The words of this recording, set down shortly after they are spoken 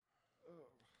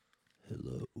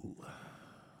Hello.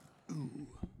 Ooh.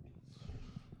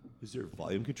 Is there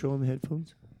volume control on the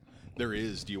headphones? There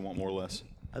is. Do you want more or less?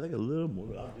 I think a little more,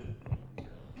 but I'll do it.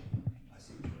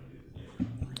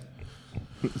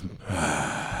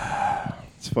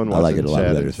 It's fun I watching like it a lot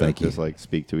Chad better, and Chuck thank you. just like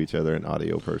speak to each other in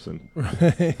audio person.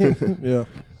 Yeah.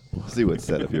 We'll see what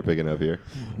setup you're picking up here.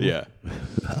 Yeah.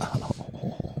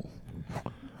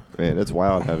 Man, it's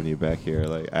wild having you back here.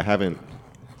 Like, I haven't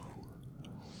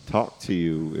talked to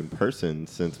you in person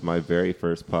since my very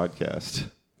first podcast.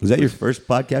 Was that your first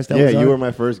podcast? Yeah, you were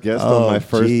my first guest on my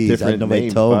first different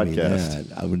name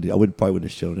podcast. I probably wouldn't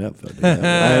have shown up. If I did I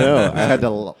that. know. I had to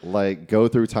like go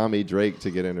through Tommy Drake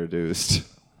to get introduced.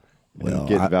 Well,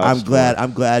 get vouched I'm glad. for.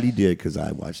 I'm glad he did because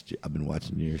I've been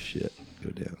watching your shit go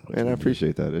down. And I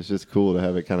appreciate that. It's just cool to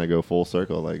have it kind of go full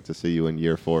circle, like to see you in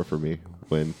year 4 for me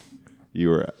when you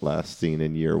were last seen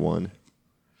in year 1.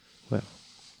 Well,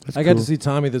 I got to see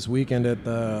Tommy this weekend at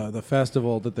the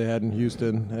festival that they had in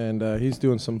Houston, and he's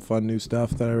doing some fun new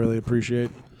stuff that I really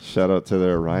appreciate. Shout out to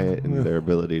their Riot and their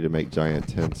ability to make giant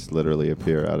tents literally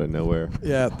appear out of nowhere.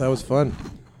 Yeah, that was fun.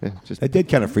 Yeah, just It did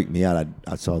kind of freak me out.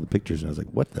 I saw the pictures and I was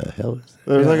like, "What the hell is that?"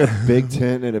 there was like a big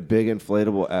tent and a big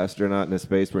inflatable astronaut in a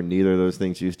space where neither of those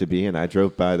things used to be, and I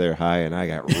drove by there high and I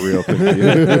got real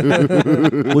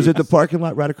confused. Was it the parking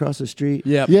lot right across the street?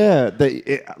 Yep. Yeah,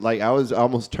 I was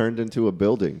almost turned into a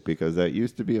building because that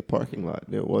used to be a parking lot.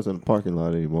 It wasn't a parking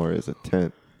lot anymore. It's a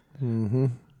tent. Mm-hmm.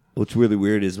 What's really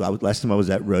weird is last time I was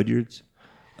at Rudyard's,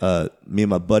 me and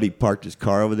my buddy parked his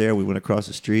car over there. We went across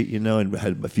the street, and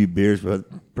had a few beers for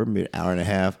probably an hour and a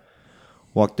half.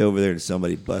 Walked over there and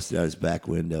somebody busted out his back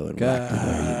window and whacked him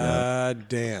there, God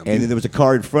damn. And then there was a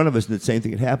car in front of us, and the same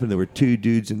thing had happened. There were 2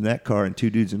 dudes in that car and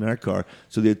 2 dudes in our car.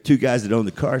 So the 2 guys that owned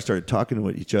the car started talking to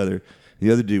each other.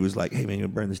 The other dude was like, "Hey, man, you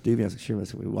gonna burn this doobie?" I was like, "Sure."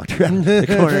 So we walked around the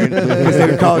corner and they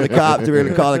were calling the cops. They were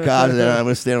gonna call the cops, and then I'm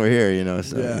gonna stand over here,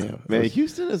 So, Yeah. Man,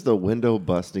 Houston is the window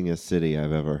bustingest city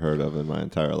I've ever heard of in my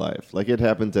entire life. Like, it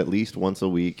happens at least once a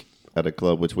week at a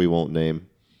club, which we won't name.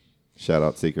 Shout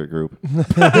out Secret Group.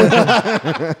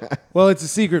 Well, it's a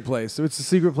secret place. So it's a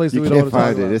secret place that You we don't can't want to talk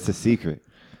find it. about. It's a secret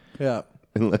Yeah.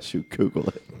 unless you Google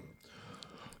it.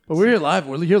 But we're here live.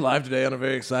 We're here live today on a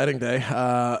very exciting day.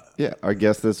 Yeah, our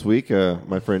guest this week,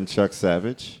 my friend Chuck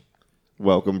Savage.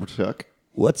 Welcome, Chuck.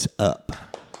 what's up?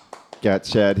 Got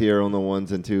Chad here on the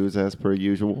 1s and 2s as per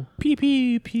usual. Pew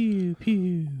pew pew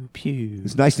pew pew.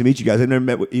 It's nice to meet you guys. I've never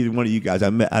met with either one of you guys. I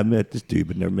met this dude,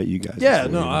 but never met you guys. Yeah,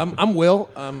 before, no, I'm Will.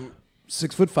 I'm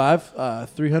 6'5",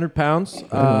 300 pounds.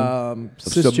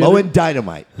 Samoan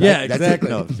Dynamite. Right? Yeah, That's exactly.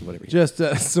 It. No, whatever. Just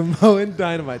Samoan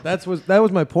Dynamite. That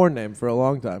was my porn name for a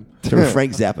long time. From a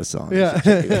Frank Zappa song. Yeah.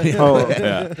 Oh,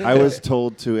 yeah. I was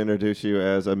told to introduce you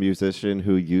as a musician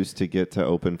who used to get to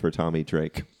open for Tommy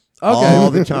Drake. Okay. All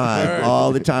the time.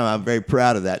 All the time. I'm very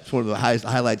proud of that. It's one of the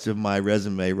highlights of my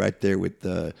resume right there with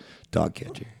the dog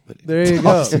catcher. But There you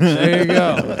go. There you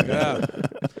go. Yeah.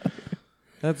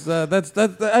 That's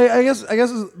I guess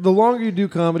the longer you do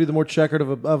comedy, the more checkered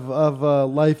of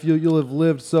life you'll have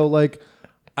lived. So like,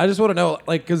 I just want to know,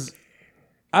 like, because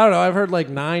I don't know, I've heard like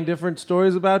 9 different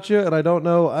stories about you, and I don't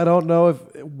know if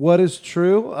what is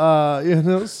true.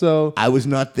 So I was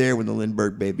not there when the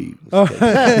Lindbergh baby was taken.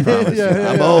 I promise you. Yeah,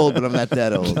 I'm yeah. old, but I'm not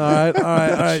that old. all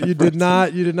right. You did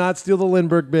not steal the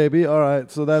Lindbergh baby. All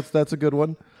right, so that's a good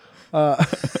one.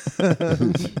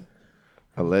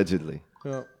 Allegedly.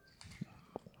 Yeah.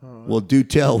 Well, do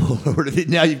tell.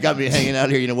 Now you've got me hanging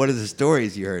out here. What are the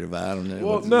stories you heard about? I don't know.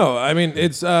 Well, no, I mean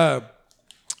it's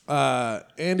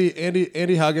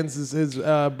Andy Huggins has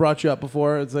brought you up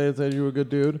before and said you were a good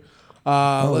dude.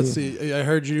 Let's see. I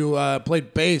heard you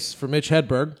played bass for Mitch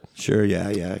Hedberg. Sure,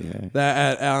 yeah.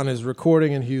 That on his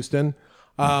recording in Houston.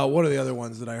 What are the other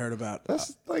ones that I heard about?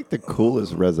 That's like the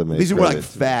coolest resume. These are more like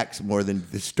credits. facts more than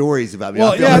the stories about me.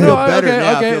 Well, I feel better now.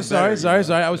 I okay. feel Sorry.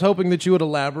 better, I was hoping that you would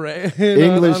elaborate.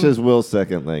 English is Will's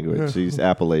second language. He's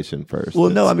Appalachian first. Well,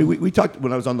 no, I mean, we talked,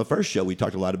 when I was on the first show, we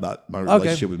talked a lot about my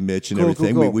relationship with Mitch and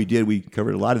everything. Cool. We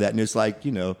covered a lot of that. And it's like,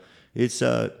 it's,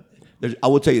 I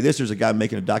will tell you this, there's a guy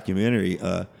making a documentary.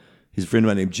 He's a friend of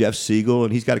mine named Jeff Siegel,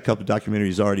 and he's got a couple of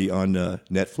documentaries already on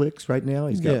Netflix right now.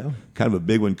 He's got kind of a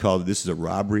big one called "This Is a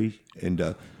Robbery,"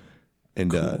 and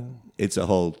it's a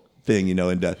whole thing,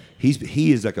 And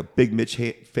he is like a big Mitch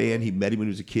fan. He met him when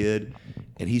he was a kid,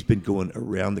 and he's been going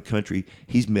around the country.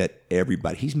 He's met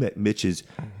everybody. He's met Mitch's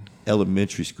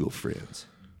elementary school friends.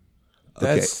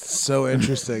 That's so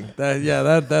interesting.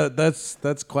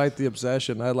 That's quite the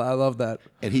obsession. I love that.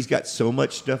 And he's got so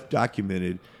much stuff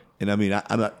documented. And I mean,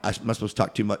 I'm not supposed to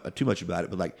talk too much about it,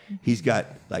 but like he's got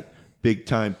like big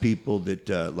time people that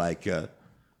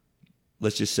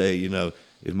let's just say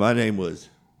if my name was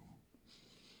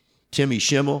Timmy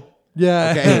Schimmel,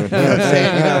 Yeah. okay, you know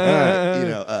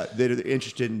what I'm saying? They're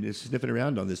interested in sniffing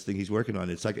around on this thing he's working on.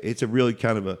 It's like it's a really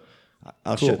kind of a.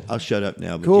 I'll shut up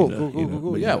now. But Cool.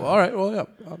 but, Yeah. Well, all right. Well, yeah.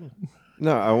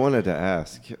 No, I wanted to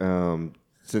ask,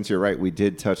 since you're right, we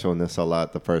did touch on this a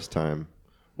lot the first time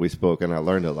we spoke, and I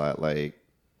learned a lot. Like,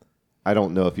 I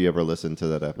don't know if you ever listened to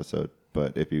that episode,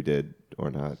 but if you did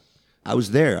or not. I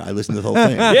was there. I listened to the whole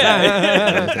thing.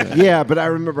 Yeah, but I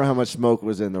remember how much smoke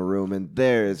was in the room, and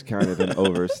there is kind of an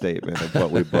overstatement of what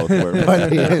we both were by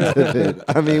the end of it.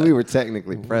 I mean, we were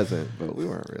technically present, but we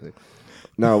weren't really.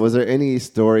 Now, was there any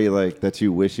story like that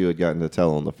you wish you had gotten to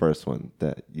tell on the first one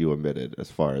that you omitted as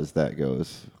far as that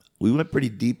goes? We went pretty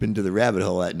deep into the rabbit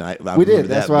hole that night. We did.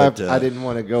 That's why I didn't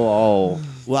want to go all.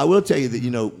 Well, I will tell you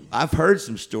that, I've heard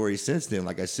some stories since then.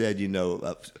 Like I said,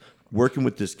 working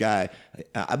with this guy,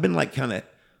 I've been like kind of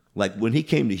like when he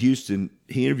came to Houston,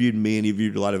 he interviewed me and he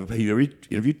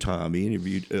interviewed Tom, he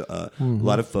interviewed a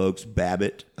lot of folks,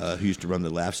 Babbitt, who used to run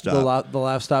the Laugh Stop. The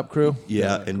Laugh Stop crew?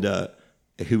 Yeah, and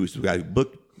who was the guy who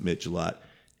booked Mitch a lot.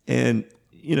 And,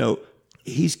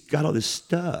 he's got all this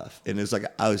stuff. And it's like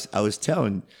I was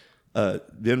telling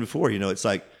them before, it's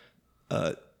like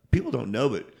people don't know,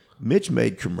 but Mitch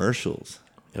made commercials.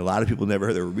 And a lot of people never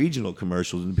heard. There were regional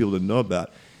commercials and people didn't know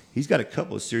about. He's got a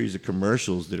couple of series of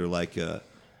commercials that are like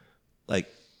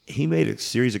he made a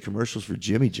series of commercials for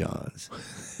Jimmy John's.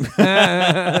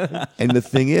 And the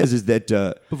thing is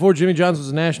that Before Jimmy John's was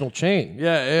a national chain.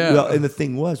 Yeah. well, and the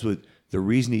thing was the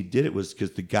reason he did it was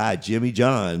because the guy Jimmy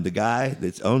John, the guy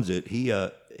that owns it, he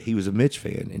was a Mitch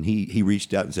fan, and he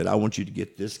reached out and said, "I want you to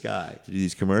get this guy to do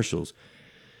these commercials."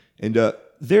 And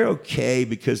they're okay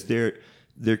because they're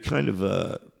kind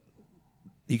of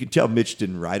you can tell Mitch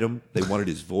didn't write them. They wanted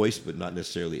his voice, but not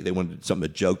necessarily. They wanted a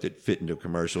joke that fit into a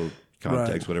commercial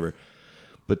context, whatever.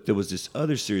 But there was this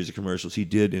other series of commercials he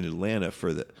did in Atlanta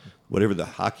for whatever the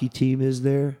hockey team is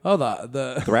there. Oh,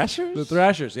 the Thrashers? The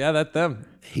Thrashers. Yeah, that's them.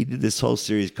 He did this whole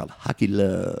series called Hockey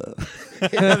Love.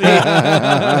 And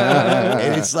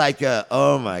it's like,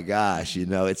 oh my gosh,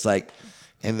 it's like,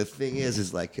 and the thing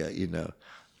is like,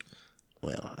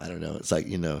 well, I don't know. It's like,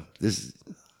 this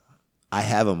I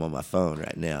have them on my phone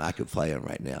right now. I could play them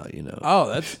right now, Oh,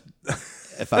 that's...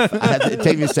 If I had to, it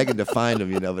take me a second to find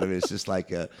them, but I mean, it's just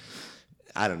like,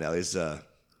 I don't know. It's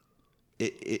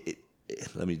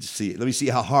let me see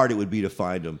how hard it would be to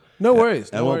find them. No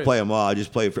worries. I won't play them all. I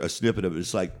just play a snippet of it.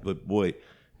 It's like, but boy,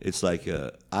 it's like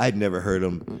I had never heard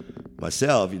them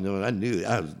myself, and I knew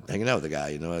I was hanging out with the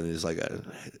guy, and it's like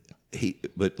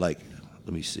but like,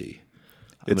 let me see.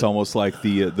 It's almost like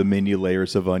the menu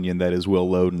layers of onion that is Will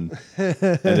Loden,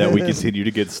 and that we continue to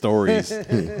get stories,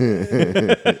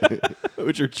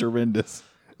 which are tremendous.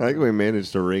 I think we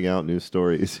managed to wring out new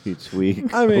stories each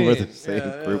week I mean, over the same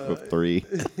group of three.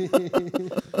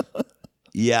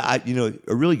 Yeah,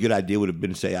 a really good idea would have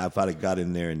been to say if I'd have got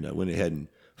in there and went ahead and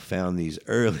found these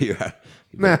earlier.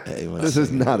 Nah, Hey, this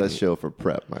is not a show for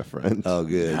prep, my friend. Oh,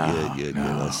 good.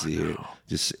 Let's see here.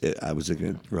 Just I was looking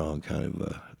at the wrong kind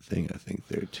of thing, I think,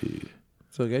 there too.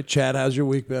 It's okay. Chad, how's your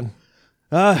week been?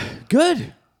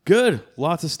 Good.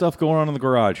 Lots of stuff going on in the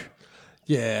garage.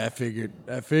 Yeah, I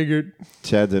figured.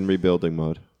 Chad's in rebuilding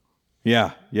mode.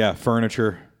 Yeah,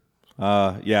 furniture.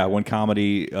 When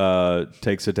comedy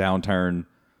takes a downturn,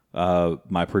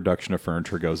 my production of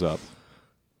furniture goes up.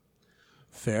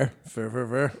 Fair.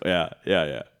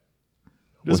 Yeah.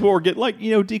 Just more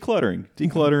decluttering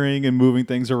and moving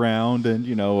things around, and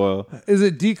Is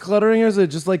it decluttering or is it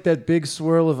just like that big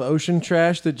swirl of ocean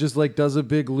trash that just like does a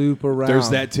big loop around? there's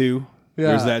that too. Yeah.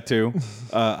 There's that too.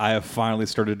 I have finally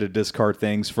started to discard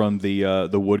things from the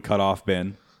wood cutoff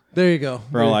bin. There you go.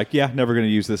 We're all like, never going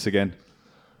to use this again.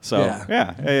 So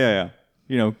yeah.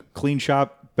 Clean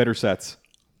shop, better sets.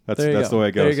 That's the way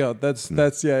it goes. There you go. That's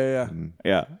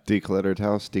yeah. Decluttered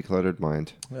house, decluttered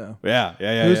mind.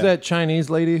 Yeah. Who's that Chinese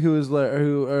lady who is like,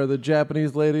 or the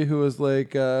Japanese lady who was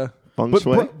like, Feng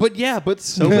shui? But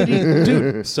so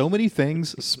many so many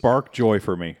things spark joy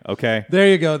for me. Okay. there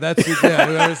you go. That's it. Yeah,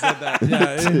 whoever said that.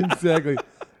 Yeah, exactly.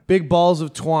 Big balls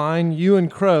of twine. You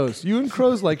and crows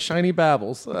like shiny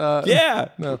babbles.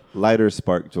 No. Lighter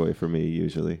spark joy for me,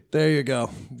 usually. There you go.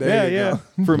 There you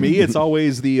go. For me, it's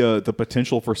always the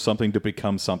potential for something to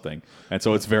become something, and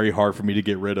so it's very hard for me to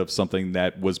get rid of something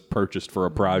that was purchased for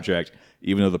a project,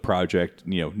 even though the project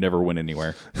never went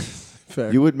anywhere.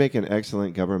 Fair. You would make an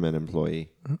excellent government employee.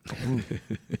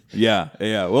 Yeah.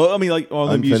 Well, I mean, like on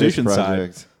the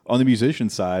musician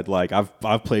side, like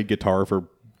I've played guitar for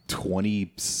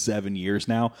 27 years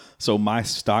now, so my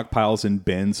stockpiles and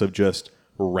bins of just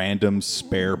random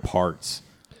spare parts,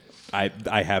 I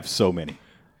have so many.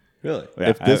 Really? Yeah,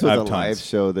 If this was I a have live tons.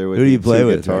 show, there would Who do be you play two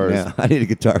with guitars. right now? I need a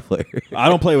guitar player. I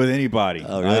don't play with anybody.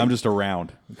 Oh, really? I'm just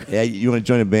around. Yeah, you want to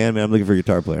join a band, man? I'm looking for a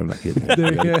guitar player. I'm not kidding.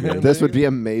 This would be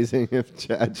amazing if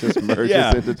Chad just merges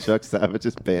Yeah. into Chuck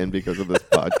Savage's band because of this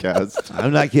podcast.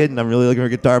 I'm not kidding. I'm really looking for a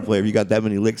guitar player. If you got that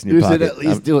many licks in your You pocket, should at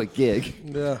least do a gig.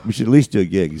 Yeah. we should at least do a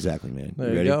gig. Exactly, man. There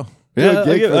you ready? go. Do a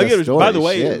gig for the story, by the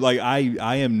way, shit. like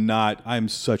I'm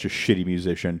such a shitty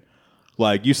musician.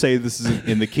 Like you say this is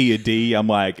in the key of D, I'm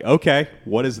like, okay,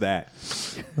 what is that?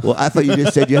 Well, I thought you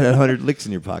just said you had 100 licks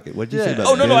in your pocket. What did you say about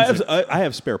Oh no, bends? I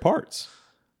have spare parts.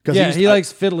 Yeah, he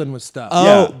likes fiddling with stuff. Oh,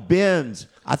 Yeah. bends.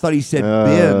 I thought he said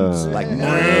bends. Like, no.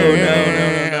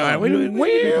 I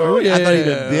thought he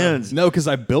meant bends. No, because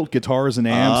I built guitars and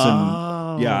amps,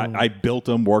 and yeah, I built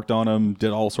them, worked on them,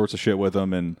 did all sorts of shit with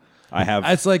them, and I have.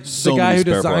 It's like so the guy many who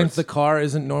spare designs parts. the car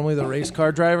isn't normally the race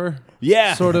car driver.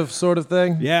 Yeah, Sort of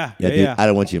thing. Yeah, Yeah, yeah, dude, yeah. I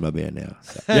don't want you in my band now.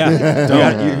 So. Yeah.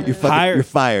 Don't. You're, fucking, Hire- you're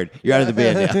fired. You're out of the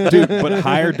band now. Dude, but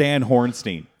hire Dan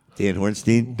Hornstein. Dan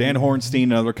Hornstein. Dan Hornstein,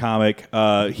 another comic.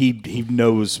 He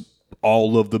knows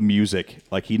all of the music.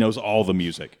 Like he knows all the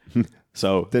music.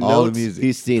 So The All the notes, music.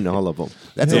 he's seen all of them.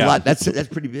 That's Yeah. a lot. That's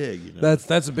pretty big. You know?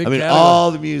 That's a big. I mean, category.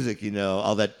 all the music. You know,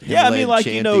 all that. yeah, I mean, Himalayan like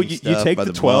you know, chanting you stuff take by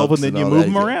the 12 and monks then you all move that.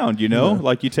 them around. You know,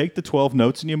 like you take the 12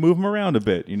 notes and you move them around a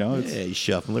bit. You know, it's, Yeah, you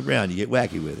shuffle it around. You get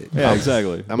wacky with it. yeah,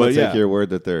 exactly. I'm But going to take your word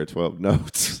that there are 12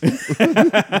 notes.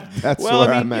 That's Well, I where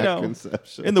mean, I'm you at know,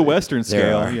 conceptually. in the Western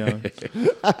scale. are. You know.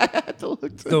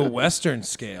 the Western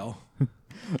scale.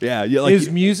 Yeah, yeah. Like Is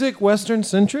music Western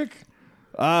centric?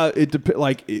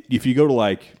 like if you go to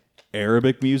like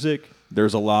Arabic music,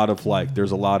 there's a lot of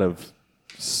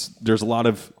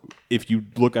if you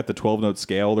look at the 12-note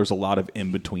scale, there's a lot of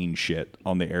in between shit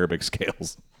on the Arabic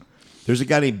scales. There's a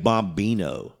guy named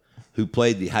Bombino who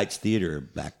played the Heights Theater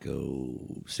back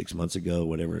 6 months ago,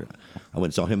 whatever. I went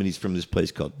and saw him, and he's from this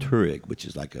place called Turig, which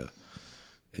is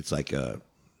it's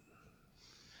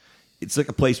like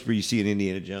a place where you see an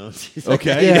Indiana Jones. It's like,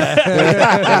 Okay. Yeah.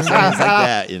 it's like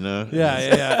that, you know.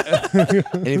 Yeah.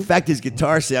 And in fact, his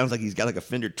guitar sounds like he's got like a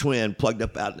Fender Twin plugged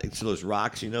up out next to those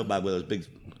rocks, you know, by where those big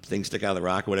things stick out of the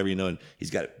rock or whatever, you know, and he's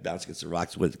got it bounced against the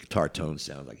rocks what the guitar tone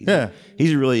sounds like.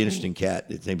 He's a really interesting cat.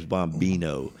 His name's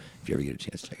Bombino. If you ever get a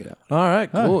chance, check it out. All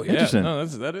right. Cool. Yeah. interesting. No,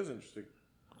 that is interesting.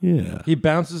 Yeah. He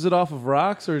bounces it off of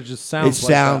rocks, or it just sounds. It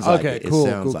sounds like like that? it. Okay. Cool. It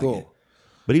sounds like cool. it.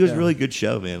 But he was a really good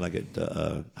show, man, like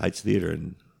at Heights Theater,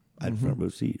 and I had front row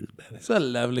seat. It was badass. It's a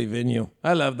lovely venue.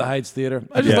 I love the Heights Theater.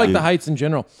 I just Yeah. like the Heights in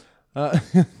general. I've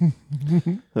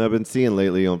been seeing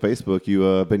lately on Facebook,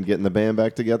 you been getting the band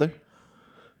back together?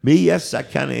 Me, yes, I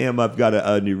kind of am. I've got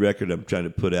a new record I'm trying to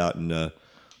put out, and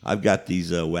I've got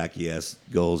these wacky-ass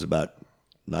goals about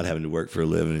not having to work for a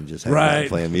living and just having fun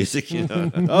playing music, you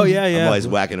know. Oh yeah, I'm always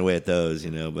whacking away at those,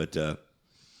 you know. But I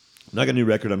got a new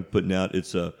record I'm putting out.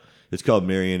 It's called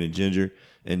Marianne and Ginger,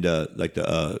 and like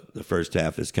the first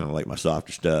half is kind of like my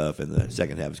softer stuff, and the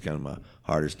second half is kind of my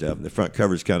harder stuff. And the front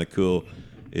cover is kind of cool.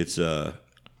 It's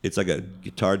like a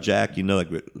guitar jack, you know,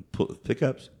 like with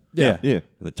pickups. Yeah. And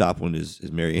the top one is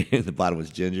Marianne, and the bottom is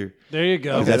Ginger. There you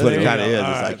go. 'Cause that's what There it you kind of go. is. All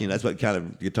It's right. like, you know, that's what kind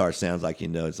of guitar sounds like. You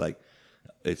know, it's like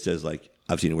it says like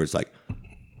I've seen it where it's like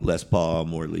Les Paul,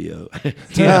 more Leo.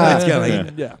 You know, it's kind of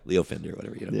like Yeah. Leo Fender or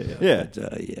whatever. You know? Yeah.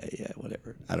 But,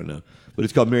 whatever. I don't know, but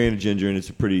it's called Marianne and Ginger, and it's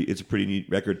a pretty neat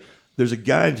record. There's a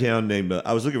guy in town named.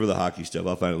 I was looking for the hockey stuff.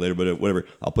 I'll find it later, but whatever.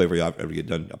 I'll play for you after we get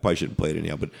done. I probably shouldn't play it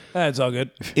anyhow, but That's all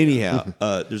good. anyhow,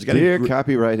 there's a guy Dear named.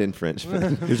 copyright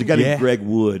infringement. There's a guy named Greg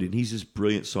Wood, and he's this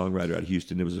brilliant songwriter out of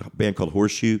Houston. There was a band called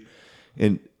Horseshoe,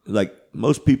 and like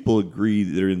most people agree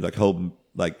that they're in like whole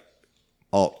like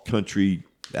alt country,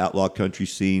 outlaw country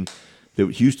scene. That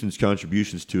Houston's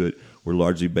contributions to it were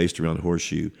largely based around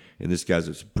Horseshoe, and this guy's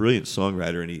a brilliant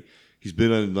songwriter, and he's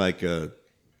been on like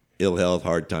ill health,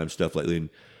 hard time stuff lately, and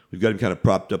we've got him kind of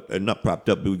propped up, not propped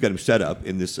up, but we've got him set up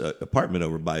in this apartment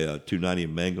over by 290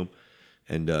 in Mangum,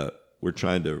 and we're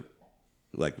trying to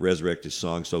like resurrect his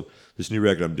songs. So this new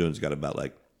record I'm doing has got about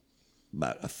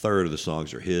a third of the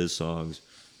songs are his songs,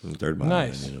 and a third mine.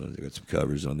 Nice. You know, they got some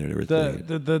covers on there and everything.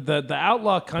 The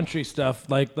outlaw country stuff,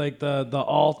 like the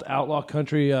alt outlaw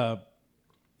country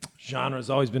genre, has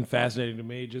always been fascinating to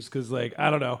me. Just because, like, I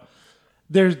don't know,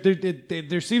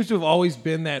 there seems to have always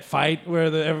been that fight where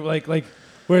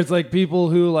where it's like people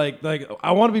who like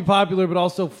I want to be popular, but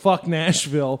also fuck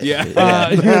Nashville. Yeah.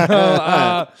 You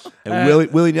know,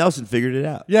 and Willie Nelson figured it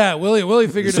out. yeah, Willie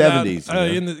figured The it out. 70s, you know?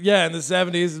 In the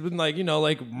 70s, it's been like, you know,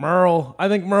 like Merle. I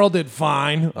think Merle did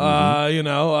fine. You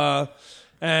know,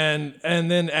 and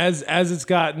then as it's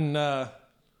gotten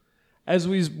as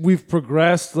we've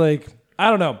progressed, like, I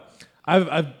don't know.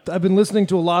 I've been listening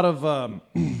to a lot of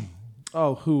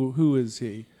Oh, who is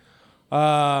he?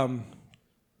 I'm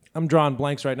drawing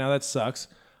blanks right now. That sucks.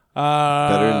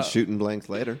 Better than shooting blanks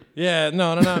later. Yeah,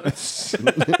 no. Sorry.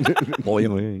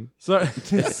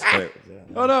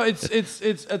 Oh no,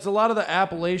 it's a lot of the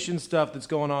Appalachian stuff that's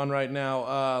going on right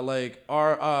now. Like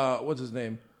what's his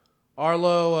name?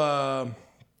 Arlo.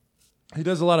 He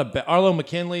does a lot of Arlo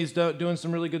McKinley's doing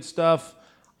some really good stuff.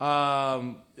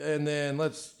 And then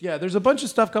there's a bunch of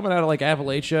stuff coming out of like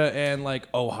Appalachia and like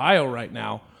Ohio right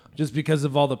now, just because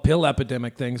of all the pill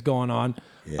epidemic things going on.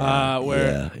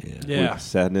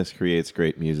 Sadness creates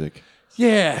great music.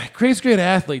 Yeah, creates great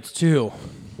athletes too.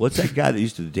 What's that guy that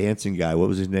used to the dancing guy? What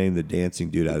was his name? The dancing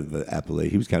dude out of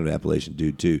Appalachia. He was kind of an Appalachian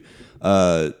dude too.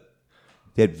 They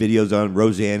had videos on.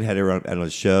 Roseanne had her on a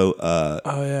show.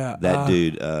 That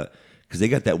dude. Because they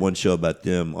got that one show about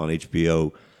them on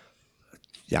HBO.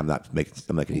 Yeah, I'm not making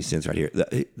any sense right here.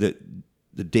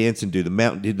 The dancing dude, the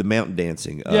mountain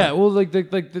dancing.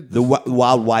 The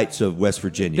Wild Whites of West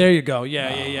Virginia. There you go.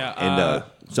 Yeah. And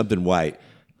something white.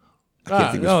 I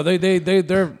can't think of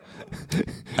they're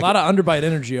a lot of underbite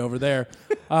energy over there.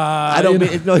 I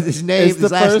don't know his name. It's the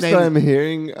first time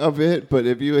hearing of it, but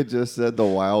if you had just said the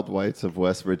Wild Whites of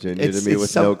West Virginia to me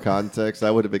with no context,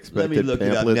 I would have expected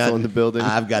pamphlets on the building.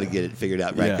 I've got to get it figured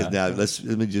out right because now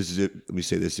let me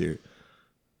say this here.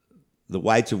 The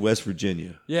Whites of West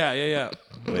Virginia. Yeah.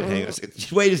 Wait, hang on.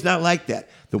 Wait, it's not like that.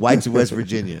 The Whites of West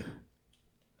Virginia.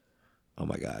 Oh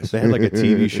my gosh. They had like a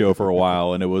TV show for a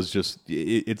while, and it was just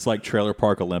it's like Trailer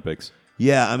Park Olympics.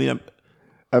 Yeah, I mean,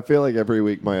 I feel like every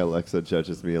week my Alexa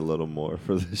judges me a little more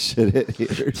for the shit it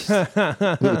hears.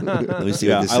 Let me see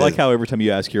what this I like how every time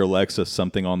you ask your Alexa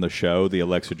something on the show, the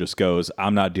Alexa just goes,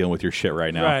 "I'm not dealing with your shit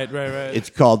right now." Right. It's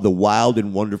called The Wild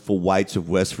and Wonderful Whites of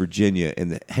West Virginia,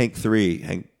 and Hank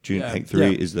 3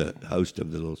 is the host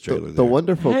of the little trailer. The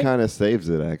wonderful kind of saves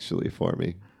it actually for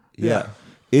me. Yeah.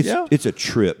 It's a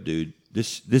trip, dude.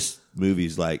 This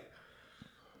movie's like.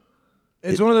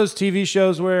 It's one of those TV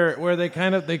shows where they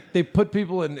kind of they put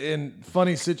people in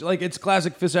funny situations. Like it's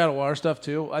classic fish out of water stuff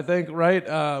too, I think, right?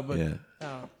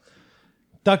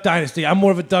 Duck Dynasty. I'm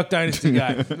more of a Duck Dynasty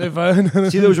guy.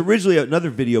 See, there was originally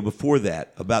another video before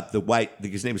that about the white.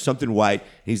 His name was something white.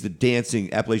 He's the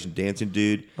Appalachian dancing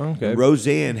dude. Okay. And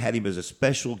Roseanne had him as a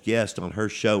special guest on her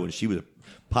show, and she was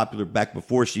popular back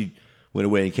before she went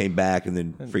away and came back and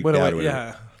then freaked out. Or whatever.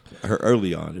 Yeah. Her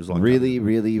early on, it was long. Really,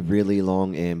 really, really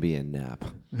long Ambien nap.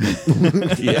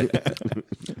 Yeah.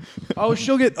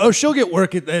 She'll get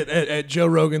work at Joe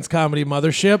Rogan's comedy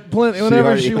mothership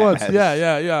whenever she wants.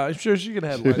 Yeah. I'm sure she can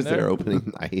headline She was there. there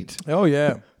opening night. Oh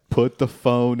yeah. Put the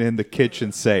phone in the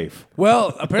kitchen safe.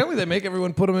 Well, apparently they make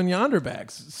everyone put them in yonder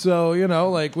bags. So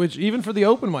which even for the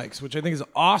open mics, which I think is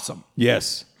awesome.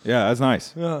 Yes. Yeah, that's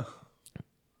nice. Yeah.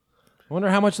 I wonder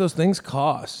how much those things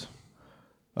cost.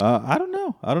 I don't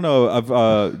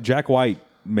know. Jack White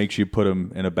makes you put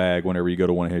them in a bag whenever you go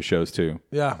to one of his shows too.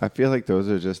 Yeah. I feel like those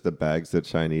are just the bags that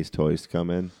Chinese toys come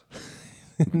in.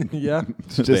 Yeah.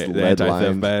 It's just the lead anti-theft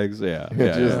lined bags. Yeah.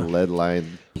 lead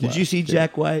lined. Did you see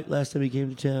Jack White last time he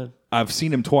came to town? I've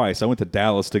seen him twice. I went to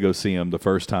Dallas to go see him the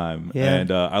first time,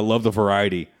 and I love the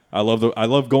variety. I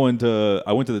love going to.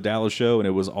 I went to the Dallas show, and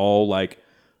it was all like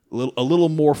a little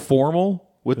more formal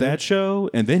with that show,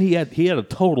 and then he had a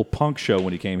total punk show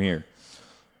when he came here.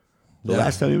 The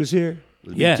last time he was here?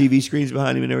 Yeah. TV screens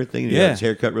behind him and everything. And he had his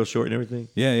hair cut real short and everything.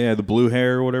 Yeah, the blue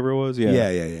hair or whatever it was. Yeah.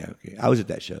 Okay. I was at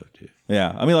that show too.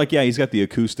 Yeah. I mean, he's got the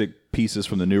acoustic pieces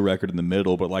from the new record in the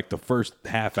middle, but like the first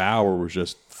half hour was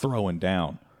just throwing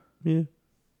down. Yeah.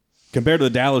 Compared to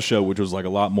the Dallas show, which was like a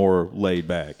lot more laid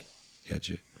back.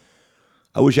 Gotcha.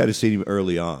 I wish I'd have seen him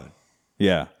early on.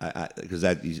 Yeah. Because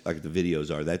like the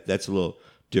videos are that's a little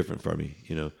different for me.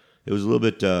 It was a little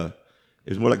bit. It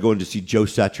was more like going to see Joe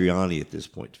Satriani at this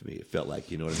point to me. It felt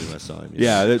like, you know what I mean, when I saw him.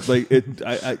 Yeah, it's like it.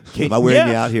 I can't. Am I wearing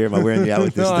you out here? Am I wearing you out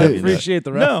with this? No, I appreciate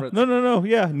the reference. No.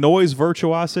 Yeah, noise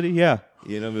virtuosity. Yeah,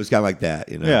 it was kind of like that.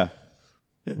 Yeah.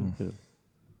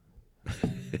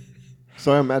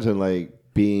 So I imagine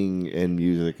being in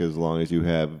music as long as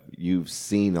you've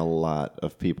seen a lot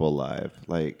of people live.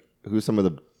 Like, who's some of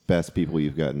the best people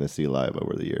you've gotten to see live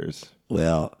over the years?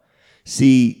 Well,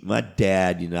 see, my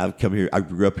dad, I've come here. I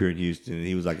grew up here in Houston, and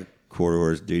he was like a quarter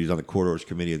horse dude. He was on the quarter horse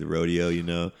committee of the rodeo,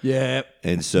 Yeah.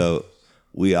 And so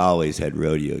we always had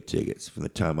rodeo tickets from the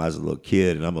time I was a little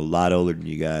kid, and I'm a lot older than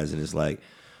you guys. And it's like,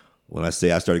 when I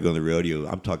say I started going to the rodeo,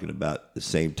 I'm talking about the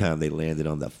same time they landed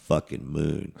on the fucking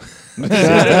moon.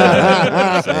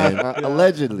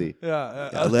 Allegedly. Yeah.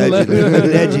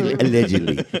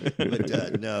 Allegedly.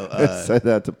 But no. I said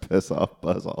that to piss off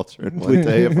Buzz Aldrin one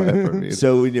day if I ever meet him.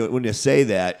 So when you say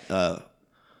that,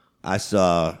 I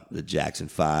saw the Jackson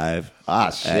 5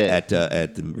 shit. at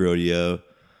the rodeo.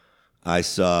 I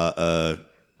saw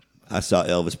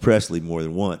Elvis Presley more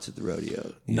than once at the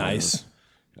rodeo. Nice.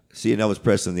 Seeing Elvis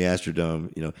Presley in the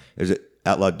Astrodome, there's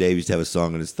Outlaw Dave used to have a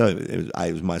song on his thumb. It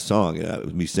was my song. It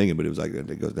was me singing, but it was like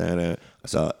it goes down. I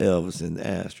saw Elvis in the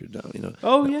Astrodome.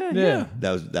 Oh yeah.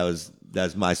 That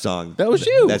was my song. That was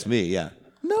you. That's me. Yeah.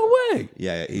 No way.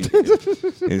 Yeah. He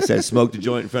said, "Smoke the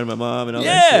joint in front of my mom," and all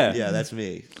that shit. Yeah, that's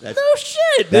me. No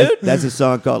shit, dude. That's a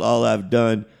song called "All I've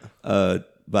Done"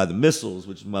 by the Missiles,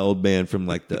 which is my old band from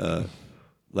like the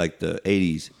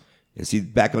 80s. And see,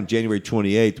 back on January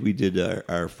 28th, we did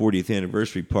our 40th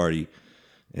anniversary party,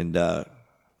 and I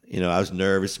was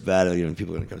nervous about it.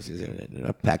 People were going to come see us, and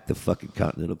I packed the fucking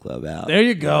Continental Club out. There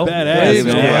you go. Badass,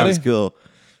 It was cool.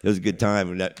 It was a good time,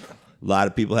 and a lot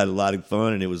of people had a lot of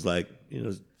fun, and it was like it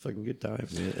was a fucking good time,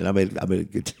 man. And I made a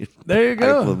good. There you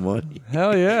go. full of money.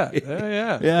 Hell yeah. Hell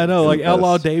yeah. Yeah, I know. Like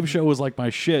Outlaw Dave show was like my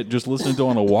shit. Just listening to it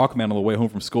on a Walkman on the way home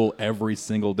from school every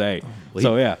single day. Well,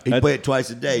 So yeah, he played it twice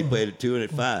a day. He played it 2 and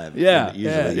at 5. Yeah, And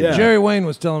usually, yeah. Jerry Wayne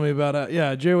was telling me about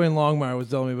Jerry Wayne Longmire was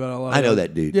telling me about a lot. I know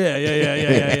that dude. Yeah.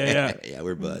 Yeah,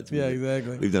 we're buds. Yeah,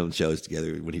 exactly. We've done shows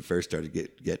together. When he first started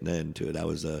getting into it, I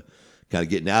was kind of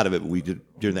getting out of it. But we did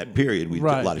during that period. We did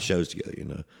a lot of shows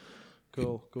together.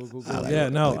 Cool. I like Yeah, it.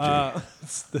 no, I like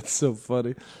that's so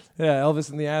funny. Yeah, Elvis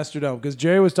in the Astrodome, because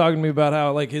Jerry was talking to me about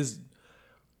how like his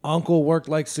uncle worked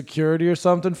like security or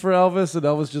something for Elvis, and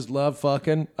Elvis just loved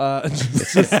fucking.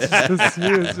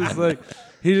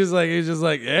 He's just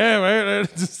like, yeah, man.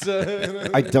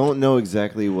 I don't know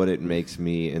exactly what it makes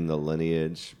me in the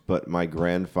lineage, but my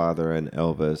grandfather and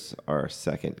Elvis are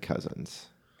second cousins.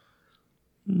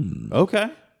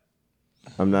 okay.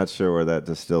 I'm not sure where that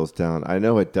distills down. I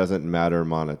know it doesn't matter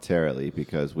monetarily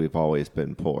because we've always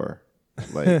been poor,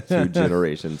 like 2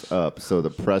 generations up. So the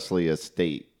Presley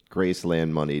estate, Graceland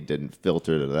money didn't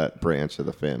filter to that branch of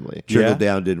the family. Trickle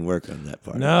down didn't work on that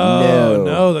part.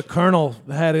 No, the Colonel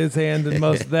had his hand in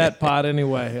most of that pot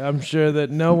anyway. I'm sure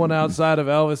that no one outside of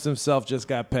Elvis himself just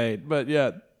got paid. But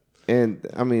yeah. And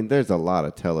I mean, there's a lot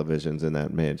of televisions in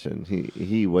that mansion.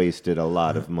 He wasted a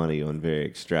lot of money on very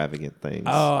extravagant things.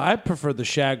 Oh, I prefer the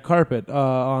shag carpet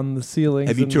on the ceilings.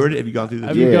 Have you toured it? Have you gone through the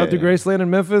Have you gone through Graceland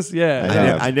in Memphis?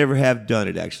 Yeah. I I never have done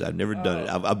it, actually. I've never done it.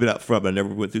 I've been up front, but I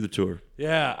never went through the tour.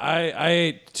 Yeah, I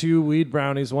ate 2 weed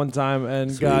brownies one time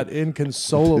and got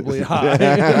inconsolably high.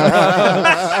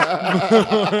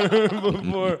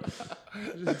 Before.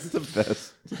 That's the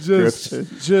best.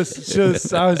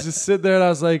 Just I was just sitting there and I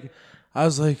was like,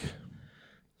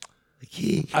 The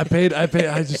king. I paid, I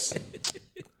just,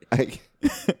 I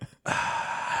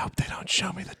I hope they don't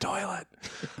show me the toilet.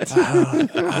 I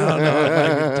don't know if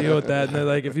I can deal with that. And they're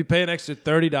like, if you pay an extra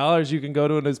 $30, you can go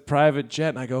to his private jet.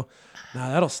 And I go, nah,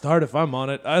 that'll start if I'm on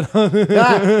it. I don't,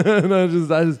 and I just,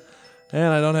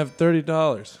 man, I don't have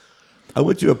 $30. I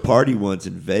went to a party once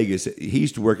in Vegas. He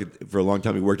used to work for a long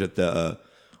time. He worked at the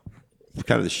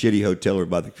kind of the shitty hotel or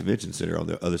by the convention center on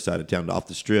the other side of town, off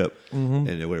the strip, and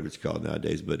whatever it's called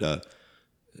nowadays. But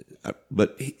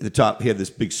he had this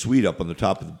big suite up on the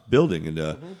top of the building,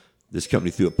 and this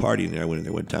company threw a party in there. I went in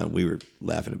there one time. We were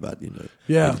laughing about big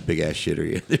ass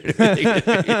shittery.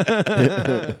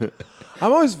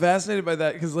 I'm always fascinated by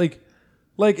that because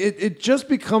like it just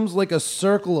becomes like a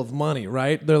circle of money,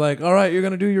 right? They're like, all right, you're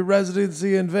going to do your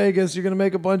residency in Vegas. You're going to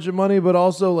make a bunch of money, but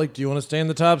also like, do you want to stay in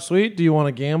the top suite? Do you want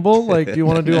to gamble? Like, do you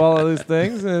want to do all of these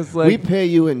things? And it's like, we pay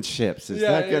you in chips. Is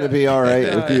that going to be all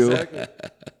right with you? Exactly.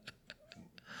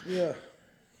 Yeah.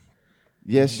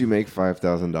 Yes, you make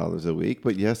 $5,000 a week,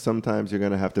 but yes, sometimes you're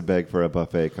going to have to beg for a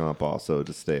buffet comp also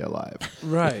to stay alive.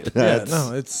 Right. Yeah.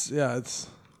 No, it's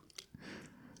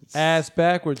ass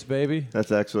backwards, baby.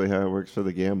 That's actually how it works for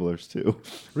the gamblers too.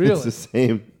 Really? It's the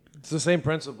same. It's the same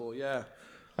principle. Yeah.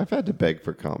 I've had to beg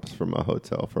for comps from a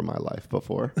hotel for my life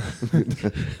before.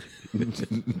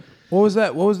 What was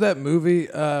that movie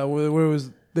where it was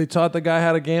they taught the guy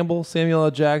how to gamble? Samuel L.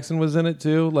 Jackson was in it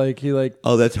too.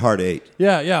 Oh, that's Hard Eight.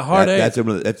 Yeah, Hard Eight.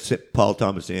 That's Paul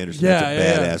Thomas Anderson. Yeah,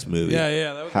 that's a badass movie.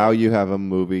 Yeah. That was How you have a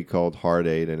movie called Hard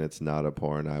Eight and it's not a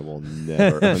porn, I will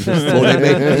never understand. Well,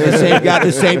 they made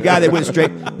the same guy that went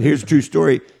straight. Here's a true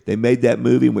story. They made that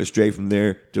movie and went straight from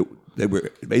there to. They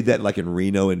made that like in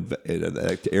Reno and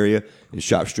that area, and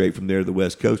shot straight from there to the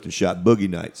West Coast and shot Boogie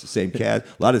Nights. The same cast,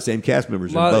 a lot of the same cast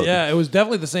members in both. Yeah, it was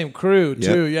definitely the same crew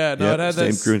too. Yep. Yeah, no, Yep. it had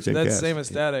Same that crew and same that cast. same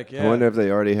aesthetic. Yeah. I wonder if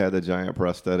they already had the giant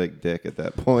prosthetic dick at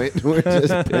that point. We're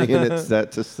just bringing it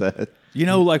set to set. You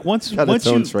know, like once its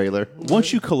own trailer.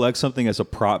 Once you collect something as a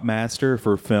prop master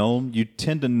for film, you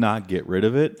tend to not get rid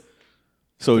of it.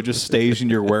 So it just stays in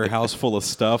your warehouse full of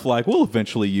stuff. Like, we'll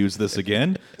eventually use this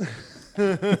again.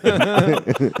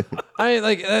 I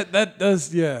like that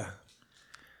does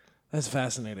That's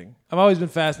fascinating. I've always been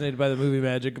fascinated by the movie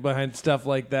magic behind stuff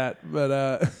like that.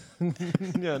 But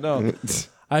yeah, no.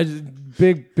 I just,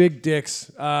 big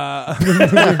dicks. The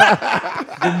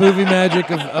movie magic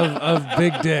of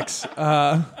big dicks.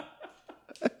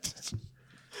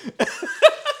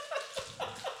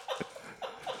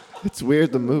 It's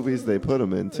weird the movies they put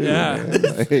them in too. Yeah. Man.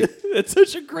 Like, It's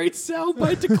such a great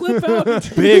soundbite to clip out.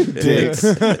 Big dicks.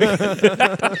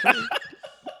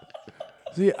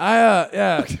 See,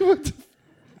 yeah.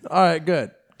 All right, good.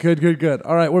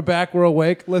 All right, we're back. We're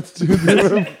awake. Let's do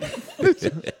this.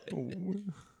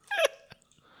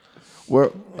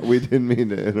 we didn't mean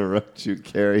to interrupt you.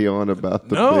 Carry on about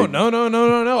the No. big-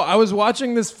 I was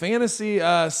watching this fantasy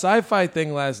sci-fi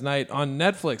thing last night on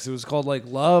Netflix. It was called like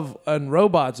Love and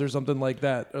Robots or something like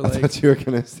that. Or I like thought you were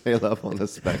gonna say Love on the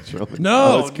Spectrum.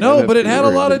 no, but it had a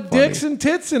lot of funny. dicks and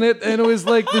tits in it, and it was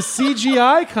like the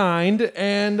CGI kind,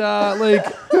 and like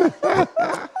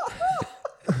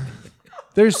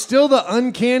there's still the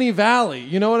uncanny valley.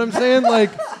 You know what I'm saying?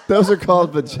 Like. Those are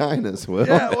called vaginas, Will.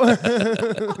 Yeah,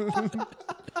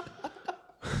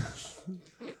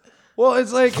 well,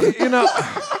 it's like, you know,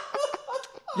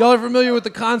 y'all are familiar with the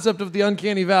concept of the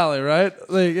uncanny valley, right?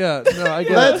 Like, yeah, no, I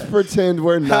get Let's it. pretend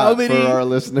we're not for our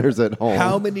listeners at home.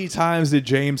 How many times did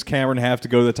James Cameron have to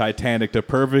go to the Titanic to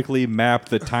perfectly map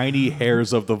the tiny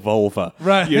hairs of the vulva?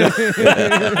 Right. You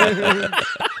know?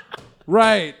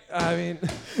 Right. I mean,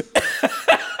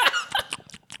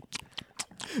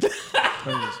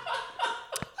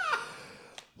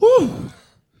 Woo!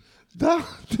 The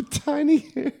tiny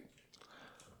hair.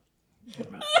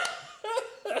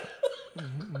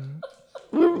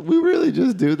 We really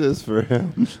just do this for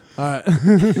him. all right.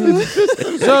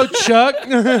 So, Chuck.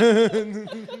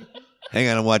 Hang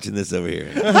on, I'm watching this over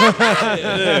here.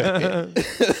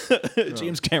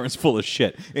 James Cameron's full of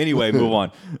shit. Anyway, move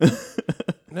on.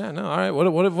 Yeah, no, all right.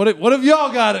 What have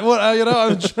y'all got it? What, you know,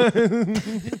 I'm trying.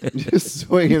 Just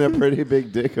swinging a pretty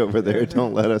big dick over there.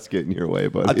 Don't let us get in your way,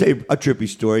 buddy. I'll tell you a trippy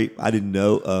story. I didn't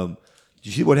know. Did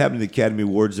you see what happened to the Academy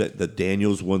Awards? That the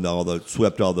Daniels won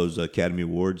swept all those Academy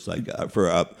Awards, like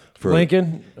for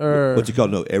Lincoln or what's it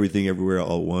called? No, Everything Everywhere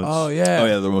All at Once. Oh yeah. Oh,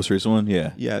 yeah, the most recent one?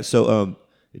 Yeah. Yeah. So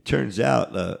it turns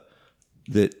out that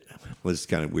it's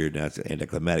kind of weird now. It's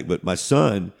anticlimactic, but my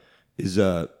son is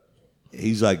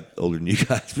he's like older than you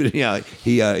guys, but anyhow,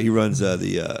 he runs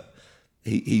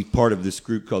he's part of this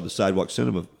group called the Sidewalk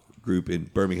Cinema Group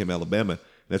in Birmingham, Alabama.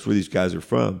 That's where these guys are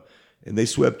from, and they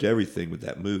swept everything with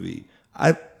that movie.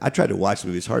 I tried to watch the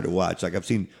movie. It's hard to watch. Like I've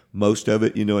seen most of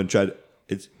it, and tried.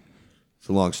 It's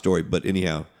a long story, but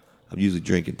anyhow, I'm usually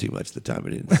drinking too much at the time.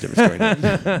 It's a different story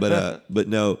now. But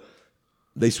no,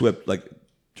 they swept like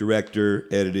director,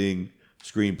 editing,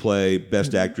 screenplay,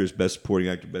 best actress, best supporting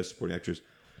actor, best supporting actress.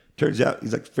 Turns out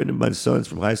he's like a friend of my son's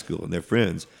from high school, and they're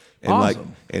friends. And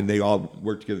Awesome. and they all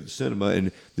worked together at the cinema.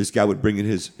 And this guy would bring in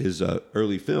his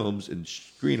early films and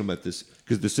screen them at this,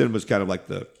 because the cinema's kind of like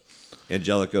the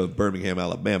Angelica of Birmingham,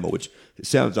 Alabama, which it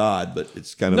sounds odd, but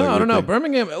it's kind of No.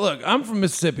 Birmingham. Look, I'm from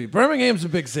Mississippi. Birmingham's a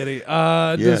big city.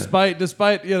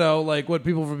 Despite like what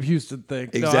people from Houston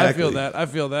think. Exactly. No, I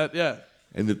feel that. Yeah.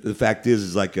 And the fact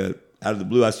is like out of the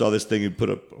blue, I saw this thing and put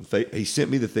up on he sent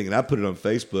me the thing, and I put it on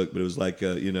Facebook. But it was like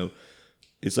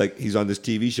it's like he's on this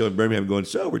TV show in Birmingham going,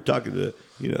 so we're talking to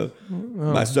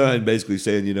my son, basically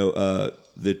saying that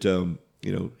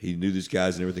he knew these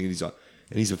guys and everything,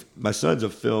 and my son's a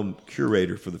film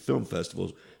curator for the film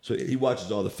festivals, so he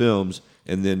watches all the films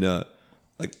and then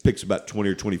like picks about 20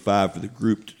 or 25 for the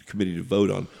group committee to vote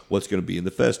on what's going to be in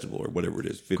the festival or whatever it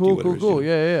is, 50, whatever it is. Cool.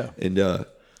 Yeah. And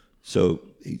so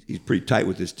he's pretty tight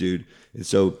with this dude, and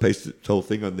so pasted the whole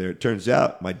thing on there. It turns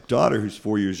out my daughter, who's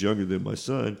 4 years younger than my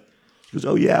son, she goes,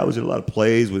 "Oh yeah, I was in a lot of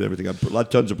plays with everything.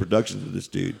 Tons of productions with this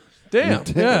dude." Damn.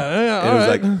 Yeah. And All it was right.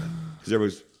 like, because there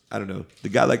was, I don't know, the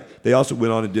guy, like they also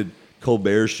went on and did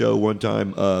Colbert's show one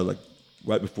time, like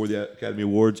right before the Academy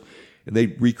Awards, and they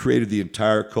recreated the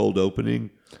entire cold opening.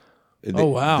 And Oh,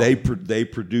 wow. They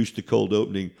produced the cold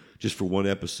opening just for one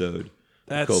episode.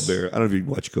 That's- Colbert. I don't know if you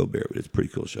watch Colbert, but it's a pretty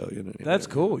cool show. That's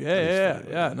cool.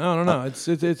 Yeah. No.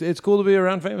 It's cool to be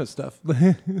around famous stuff.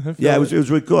 Yeah, it was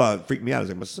really cool. It freaked me out. I was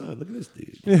like, my son, look at this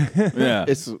dude. Yeah.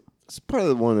 It's part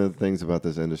of one of the things about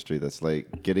this industry that's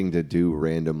like getting to do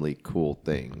randomly cool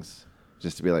things.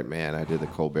 Just to be like, man, I did the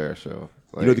Colbert show.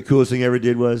 Like, You know what the coolest thing I ever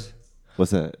did was?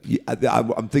 what's that?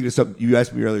 I'm thinking of something. You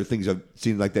asked me earlier things I've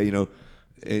seen like that,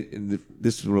 and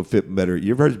this one will fit better.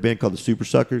 You ever heard of a band called the Super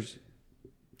Suckers?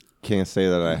 Can't say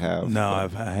that I have. No, I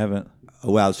haven't.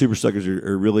 Oh wow, Super Suckers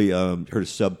are really heard of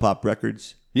Sub Pop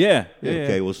Records? Yeah.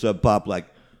 Okay, well Sub Pop like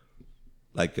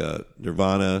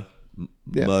Nirvana,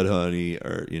 Mudhoney,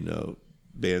 or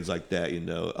bands like that.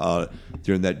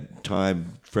 During that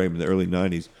time frame in the early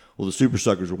 '90s. Well, the Super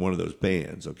Suckers were one of those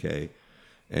bands. Okay,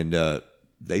 and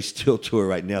they still tour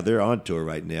right now. They're on tour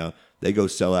right now. They go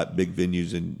sell out big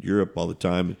venues in Europe all the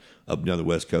time, up and down the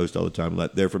West Coast all the time.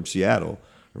 They're from Seattle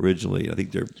originally. I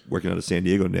think they're working out of San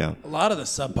Diego now. A lot of the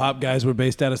Sub Pop guys were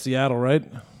based out of Seattle, right?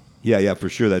 Yeah, for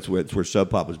sure. That's where Sub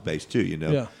Pop was based too.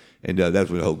 Yeah. And that's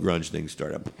when the whole grunge thing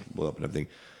started blow up and everything.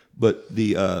 But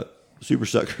the Super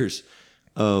Suckers,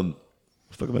 what the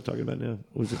fuck am I talking about now?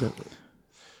 What was it?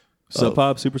 Sub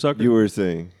Pop, Super Sucker? You were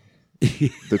saying.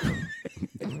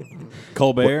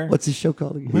 Colbert? What's this show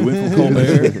called again? We went from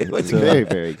Colbert. It's very,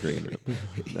 very green.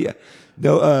 Yeah.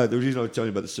 No, the reason I was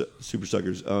telling you about the Super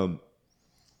Suckers,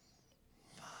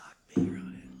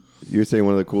 You were saying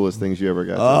one of the coolest things you ever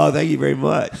got. oh, thank you very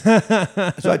much.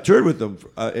 So I toured with them,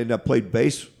 and I played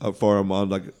bass for them on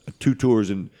like 2 tours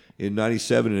in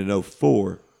 '97 and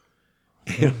 '04,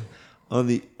 and on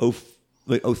the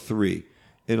 '03,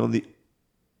 and on the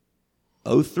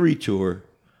 '03 tour.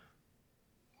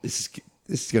 This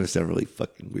is gonna sound really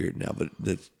fucking weird now, but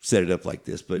let's set it up like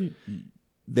this. But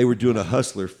they were doing a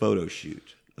Hustler photo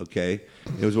shoot. Okay,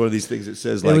 it was one of these things that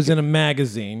says like It was in a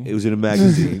magazine. It was in a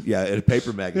magazine, yeah, in a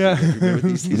paper magazine. Yeah. Remember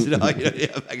these things? Yeah,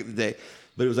 back in the day.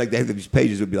 But it was like they had these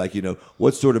pages would be like,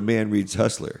 what sort of man reads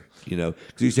Hustler? Because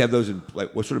they used to have those in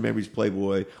like, what sort of man reads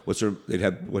Playboy? What sort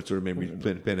of man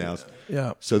reads Penthouse?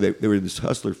 Yeah. So they were in this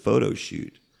Hustler photo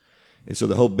shoot, and so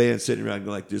the whole band sitting around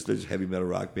going like this. There's a heavy metal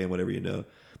rock band, whatever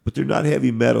but they're not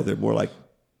heavy metal. They're more like.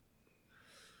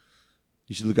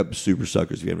 You should look up Super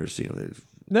Suckers if you haven't ever seen them.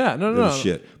 No.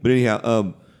 Shit. But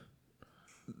anyhow,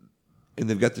 and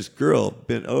they've got this girl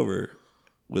bent over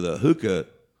with a hookah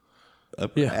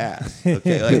up her ass.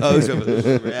 Okay, like hose over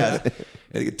her ass.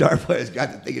 And the guitar player's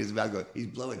got the thing in his mouth going, he's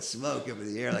blowing smoke up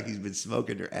in the air like he's been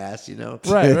smoking her ass, Right.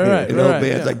 And the whole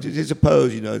band's like, just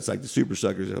suppose, it's like the Super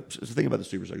Suckers. The thing about the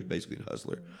Super Suckers, basically a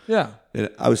Hustler. Yeah. And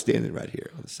I was standing right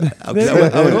here on the side. I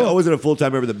wasn't a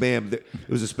full-time member of the band. But it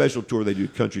was a special tour. They do a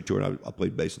country tour, and I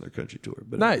played bass on their country tour.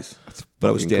 But Nice. But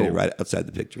I was standing right outside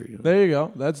the picture. There you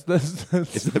go. That's now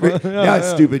it's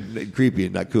stupid and creepy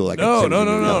and not cool. Like No.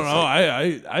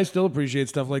 I still appreciate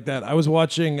stuff like that. I was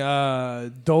watching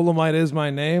Dolomite Is My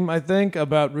Name, I think,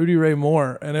 about Rudy Ray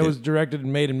Moore, and it was directed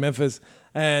and made in Memphis.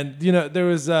 And there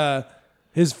was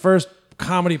his first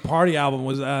comedy party album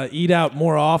was Eat Out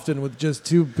More Often with just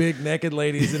 2 big naked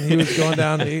ladies, and he was going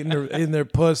down and eating their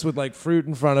puss with like fruit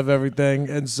in front of everything.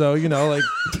 And so like.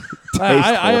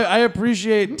 I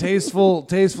appreciate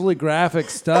tastefully graphic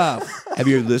stuff. Have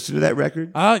you ever listened to that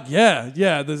record? Yeah,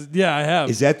 I have.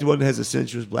 Is that the one that has a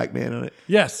sensuous black man on it?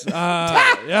 Yes,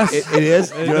 yes, It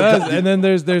is. It does. And then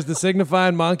there's the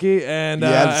signifying monkey, and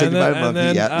the signifying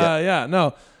monkey.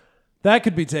 No, that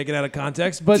could be taken out of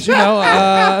context, but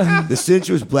the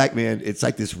sensuous black man. It's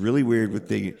like this really weird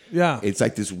thing. Yeah, it's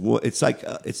like this. It's like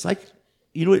what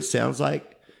it sounds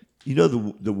like.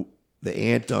 The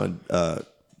aunt on.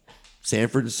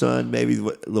 Sanford and Son, maybe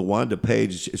LaWanda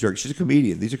Page. She's a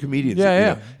comedian. These are comedians.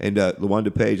 Yeah. And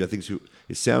LaWanda Page, I think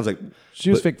it sounds like she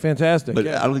was fantastic. But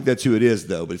I don't think that's who it is,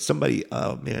 though. But it's somebody.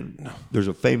 Oh man, there's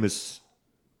a famous.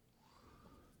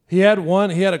 He had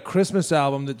a Christmas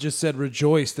album that just said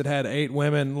 "Rejoice" that had 8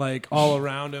 women like all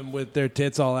around him with their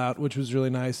tits all out, which was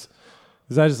really nice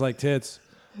because I just like tits.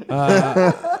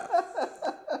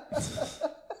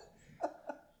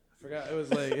 It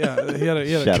was like, he had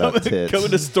a Shout out tits.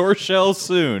 Coming to store shelves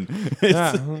soon.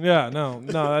 No,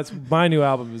 that's my new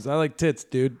album. I like tits,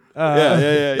 dude.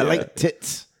 I like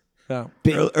tits. Yeah.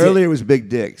 Earlier it was big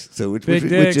dicks. So which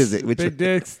is it? Big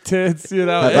dicks, tits.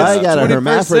 I got a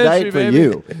hermaphrodite for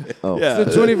you. Oh.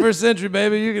 It's the 21st century,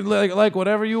 baby. You can like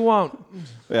whatever you want.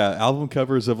 Yeah, album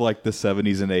covers of like the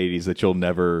 70s and 80s that you'll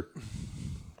never.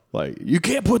 Like, you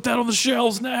can't put that on the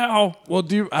shelves now. Well,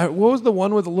 what was the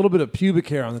one with a little bit of pubic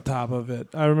hair on the top of it?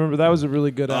 I remember that was a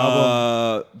really good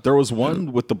album. There was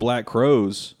one with the Black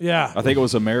Crows. Yeah. I think it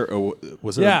was America.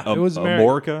 Was it? Yeah, it was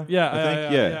America.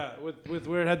 Yeah. With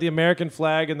where it had the American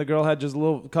flag and the girl had just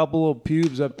a couple little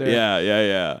pubes up there.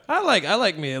 Yeah. I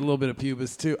like me a little bit of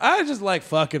pubis too. I just like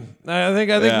fucking. I think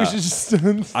we should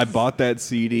just. I bought that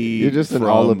CD. You're just in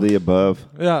all of the above.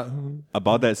 Yeah. I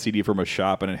bought that CD from a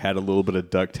shop and it had a little bit of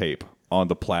duct tape on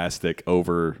the plastic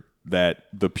over that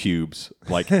the pubes,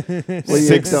 like you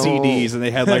 6 don't. CDs, and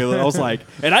they had like, I was like,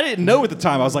 and I didn't know at the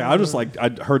time. I was just like, I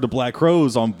heard the Black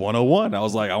Crowes on 101. I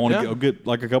was like, I want to go get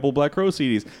like a couple of Black Crow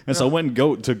CDs, and so I went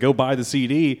and go buy the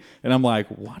CD, and I'm like,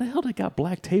 why the hell they got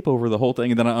black tape over the whole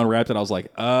thing? And then I unwrapped it. I was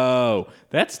like, oh,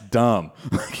 that's dumb.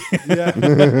 Yeah.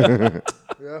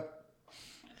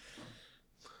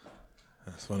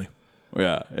 That's funny.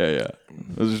 Yeah. It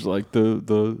was just like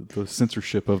the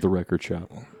censorship of the record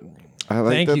shop. I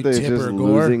like Thank that you, they're Tipper just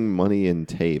Gore. losing money in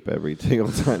tape every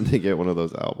single time they get one of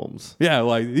those albums. Yeah,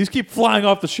 like these keep flying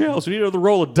off the shelves. We need another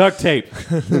roll of duct tape.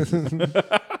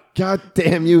 God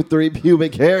damn you, 3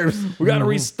 pubic hairs. We got to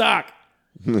restock.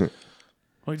 Like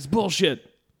it's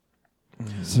bullshit.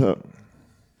 So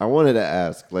I wanted to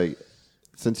ask, like,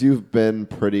 since you've been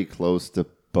pretty close to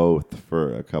both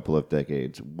for a couple of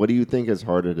decades, what do you think is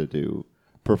harder to do?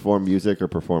 Perform music or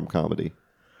perform comedy?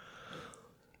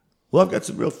 Well, I've got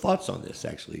some real thoughts on this,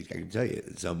 actually. I can tell you.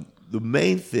 The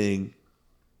main thing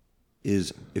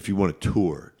is if you want to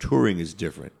tour. Touring is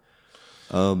different.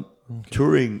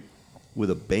 Touring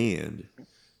with a band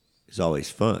is always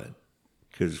fun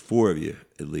because 4 of you,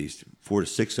 at least, 4 to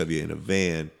 6 of you in a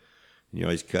van, and you're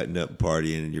always cutting up and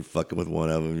partying, and you're fucking with one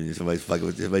of them, and somebody's fucking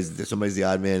with somebody's the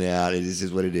odd man out, and this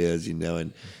is what it is, you know,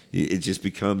 and it just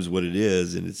becomes what it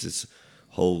is, and it's this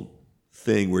whole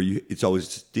thing where it's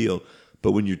always a deal.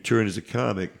 But when you're touring as a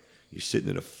comic, you're sitting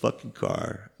in a fucking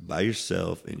car by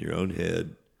yourself in your own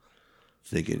head,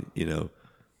 thinking, you know,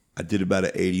 I did about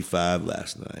an 85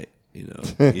 last night. You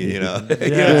know, you know what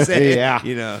I'm saying? Yeah.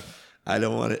 You know, I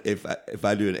don't want to. If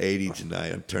I do an 80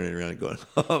 tonight, I'm turning around and going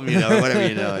home. You know, whatever.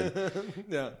 You know,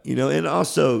 and, you know, and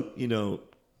also, you know,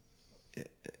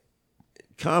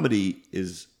 comedy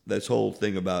is this whole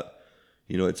thing about,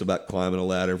 you know, it's about climbing a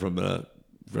ladder from an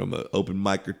open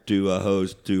micer to a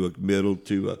host to a middle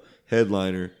to a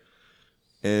headliner,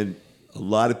 and a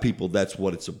lot of people, that's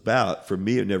what it's about. For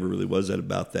me, it never really was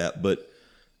about that, but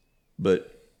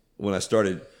when I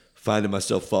started finding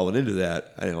myself falling into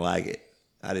that, I didn't like it.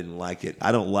 I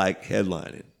don't like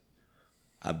headlining.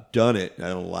 I've done it, and I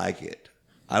don't like it.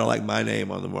 I don't like my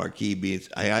name on the marquee being.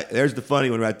 There's the funny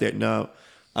one right there. No,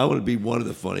 I want to be one of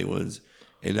the funny ones,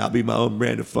 and I'll be my own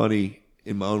brand of funny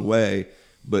in my own way,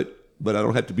 but I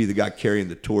don't have to be the guy carrying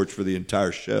the torch for the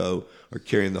entire show or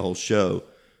carrying the whole show,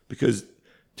 because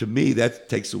to me that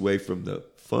takes away from the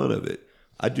fun of it.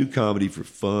 I do comedy for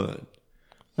fun.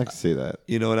 I can see that.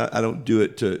 You know, and I don't do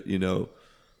it to, you know,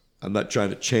 I'm not trying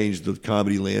to change the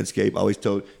comedy landscape. I always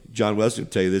told John Wesley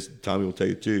will tell you this, Tommy will tell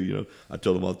you too, you know, I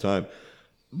told him all the time.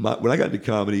 When I got into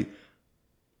comedy,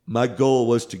 my goal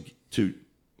was to, and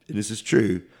this is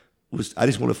true, was I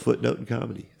just want a footnote in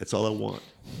comedy. That's all I want.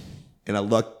 And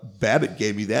Babbitt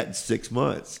gave me that in 6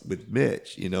 months with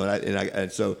Mitch, you know,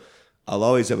 and so I'll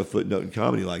always have a footnote in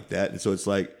comedy like that. And so it's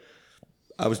like,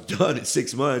 I was done in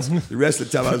 6 months. The rest of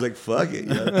the time I was like, fuck it,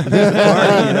 you know,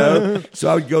 party, you know? So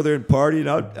I would go there and party, and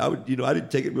I would, you know, I didn't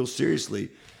take it real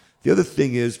seriously. The other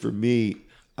thing is, for me,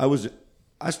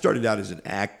 I started out as an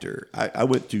actor. I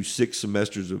went through 6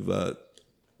 semesters of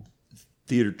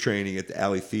theater training at the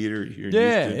Alley Theater here in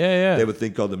Houston. Yeah. They have a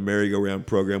thing called the merry-go-round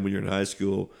program when you're in high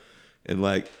school. And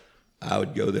like, I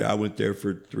would go there. I went there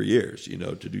for 3 years, you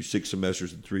know, to do 6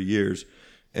 semesters in 3 years.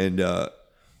 And I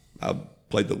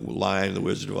played the Lion, the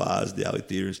Wizard of Oz, the Alley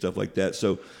Theater and stuff like that.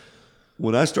 So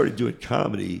when I started doing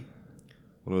comedy,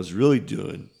 what I was really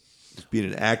doing was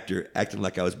being an actor, acting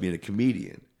like I was being a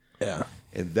comedian. Yeah.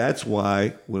 And that's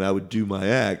why when I would do my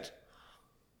act,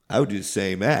 I would do the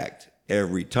same act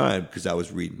every time because I was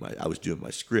doing my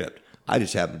script. I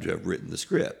just happened to have written the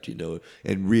script, you know,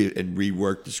 and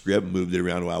reworked the script, moved it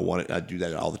around where I wanted. I'd do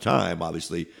that all the time,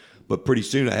 obviously. But pretty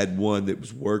soon I had one that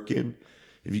was working.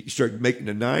 If you start making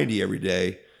a 90 every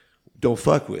day, don't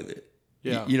fuck with it.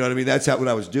 Yeah. You know what I mean? That's what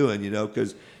I was doing, you know,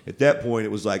 because at that point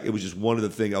it was just one of the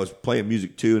things. I was playing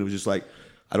music too, and it was just like,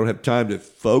 I don't have time to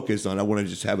focus on. I want to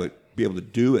just be able to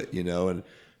do it, you know, and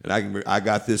I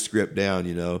got this script down,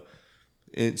 you know.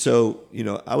 And so, you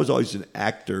know, I was always an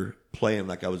actor playing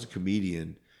like I was a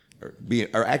comedian or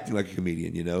acting like a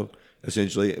comedian, you know,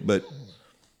 essentially. But,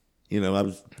 you know, I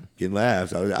was getting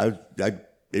laughs.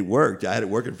 It worked. I had it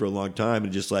working for a long time,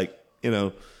 and just like, you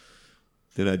know,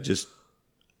 then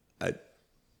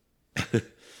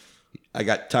I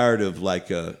got tired of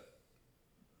like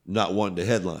not wanting to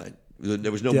headline.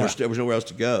 There was nowhere else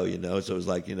to go, you know. So it was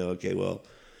like, you know, okay, well.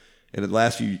 And the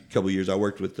last couple of years, I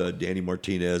worked with Danny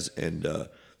Martinez and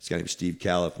this guy named Steve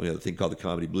Califf. We had a thing called the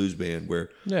Comedy Blues Band, where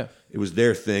it was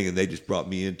their thing, and they just brought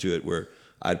me into it. Where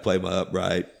I'd play my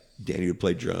upright, Danny would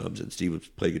play drums, and Steve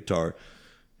would play guitar.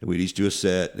 And we'd each do a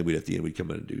set, and then at the end we'd come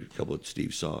in and do a couple of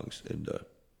Steve's songs. And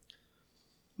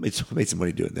made some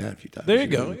money doing that a few times. There you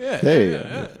go. Yeah. Hey,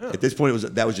 At this point,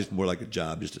 that was just more like a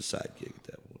job, just a side gig at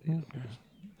that point. You know?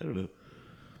 I don't know.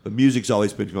 But music's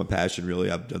always been my passion, really.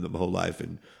 I've done it my whole life,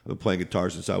 and I've been playing guitar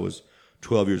since I was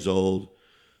 12 years old.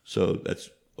 So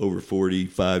that's over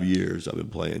 45 years I've been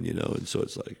playing, and so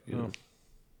it's like,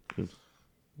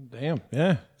 Damn.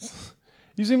 Yeah.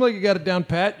 You seem like you got it down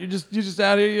pat. You're just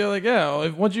out here. You're like, yeah.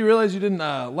 If once you realize you didn't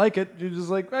like it, you're just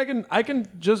like, I can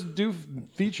just do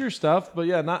feature stuff. But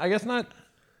yeah, I guess not.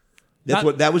 That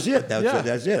was it. Yeah.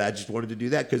 That's it. I just wanted to do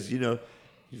that because,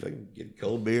 if I can get a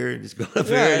cold beer and just go up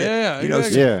Yeah, there.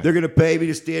 yeah. They're going to pay me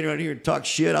to stand around here and talk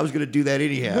shit. I was going to do that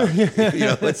anyhow.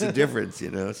 What's the difference,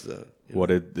 So. What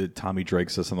did Tommy Drake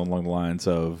say something along the lines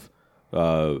of,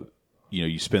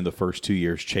 you spend the first 2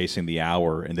 years chasing the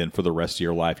hour, and then for the rest of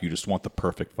your life, you just want the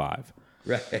perfect 5.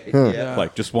 Right. Yeah.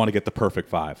 Like, just want to get the perfect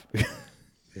 5.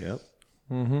 Yep.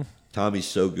 Mm-hmm. Tommy's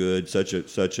so good, such a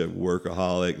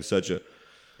workaholic, such a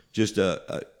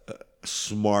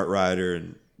smart writer,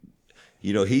 and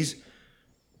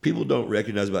people don't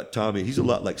recognize about Tommy. He's a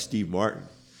lot like Steve Martin,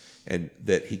 and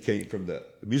that he came from the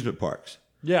amusement parks.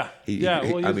 Yeah. He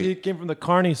came from the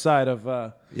Carney side of.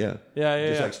 Yeah.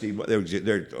 Yeah. Like Steve,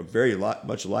 they're very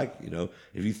much alike.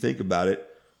 If you think about it,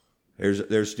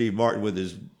 there's Steve Martin with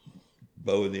his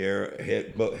bow in the air,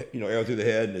 arrow through the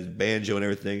head, and his banjo and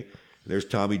everything. There's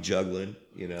Tommy juggling,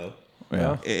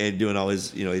 and doing all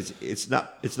his, it's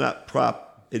not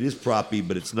prop. It is proppy,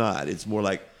 but it's not. It's more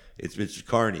like it's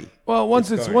Carney. Well,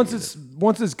 once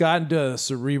it's gotten to a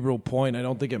cerebral point, I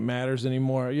don't think it matters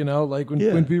anymore. Like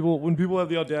when people have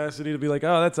the audacity to be like,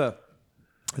 oh,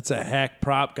 it's a hack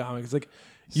prop comic. It's like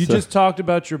you just talked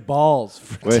about your balls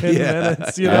for 10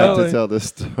 minutes. I have to tell this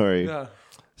story. Yeah.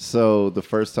 So the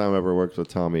first time I ever worked with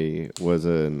Tommy was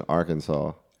in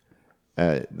Arkansas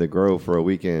at the Grove for a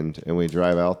weekend, and we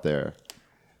drive out there,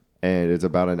 and it's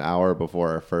about an hour before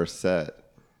our first set.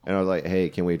 And I was like, hey,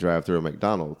 can we drive through a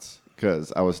McDonald's?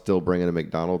 Because I was still bringing a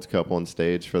McDonald's cup on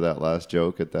stage for that last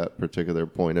joke at that particular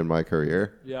point in my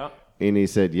career. Yeah. And he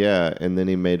said, yeah. And then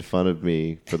he made fun of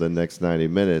me for the next 90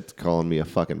 minutes, calling me a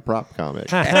fucking prop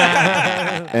comic.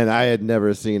 And I had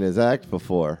never seen his act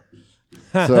before.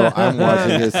 So I'm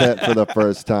watching his set for the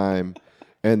first time.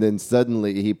 And then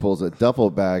suddenly he pulls a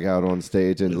duffel bag out on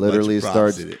stage and literally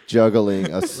starts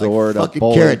juggling a sword, a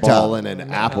bowling ball, and an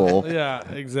apple. Yeah,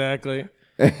 exactly.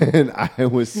 And I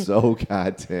was so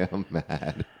goddamn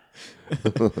mad.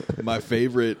 My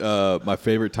favorite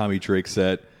Tommy Drake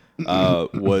set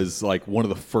was like one of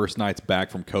the first nights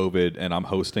back from COVID, and I'm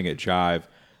hosting at Jive,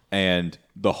 and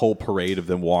the whole parade of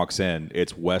them walks in.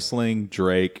 It's Wessling,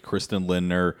 Drake, Kristen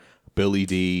Lindner, Billy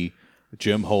D,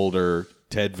 Jim Holder,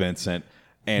 Ted Vincent,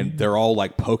 and they're all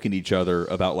like poking each other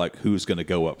about like who's going to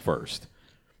go up first.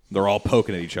 They're all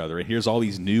poking at each other, and here's all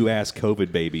these new ass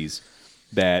COVID babies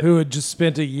who had just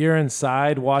spent a year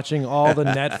inside watching all the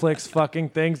Netflix fucking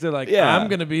things. They're like, I'm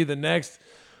going to be the next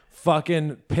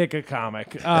fucking pick a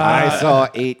comic. I saw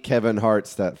 8 Kevin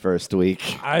Harts that first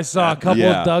week. I saw a couple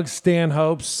of Doug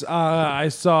Stanhopes. I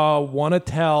saw one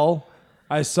Attell.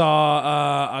 I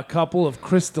saw a couple of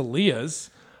Chris D'Elia's.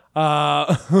 You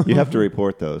have to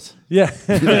report those. Yeah.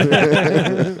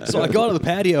 So I go to the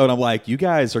patio and I'm like, you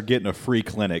guys are getting a free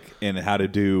clinic in how to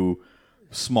do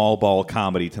small ball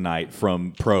comedy tonight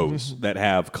from pros that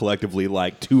have collectively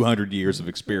like 200 years of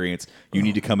experience. You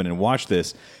need to come in and watch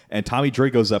this. And Tommy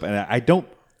Drake goes up, and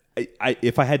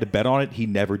if I had to bet on it, he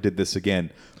never did this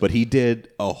again. But he did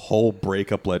a whole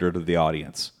breakup letter to the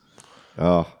audience.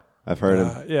 Oh, I've heard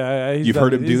him. Yeah, you've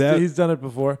heard him do that. He's done it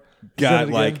before. God,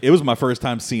 like it was my first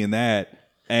time seeing that,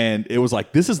 and it was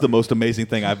like, this is the most amazing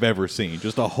thing I've ever seen.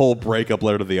 Just a whole breakup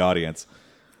letter to the audience.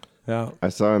 Yeah, I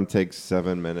saw him take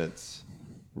 7 minutes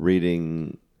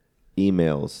reading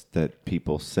emails that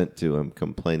people sent to him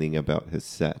complaining about his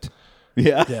set.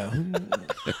 Yeah.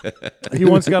 He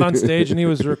once got on stage and he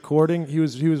was recording. He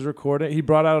was recording. He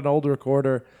brought out an old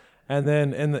recorder, and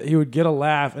then he would get a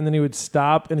laugh, and then he would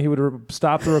stop, and he would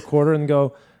stop the recorder and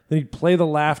go. Then he'd play the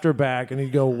laughter back, and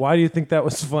he'd go, "Why do you think that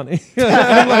was funny?"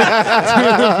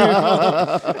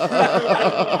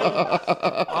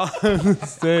 On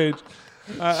stage.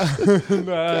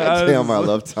 Damn, I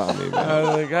love Tommy, man. I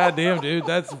was like, God damn, dude,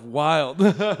 that's wild.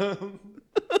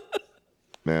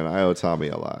 Man, I owe Tommy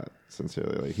a lot,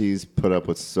 sincerely. Like, he's put up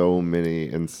with so many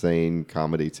insane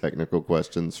comedy technical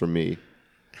questions from me.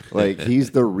 Like,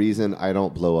 he's the reason I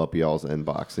don't blow up y'all's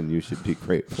inbox, and you should be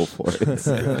grateful for it.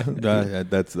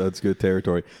 That's good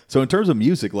territory. So in terms of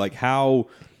music, like how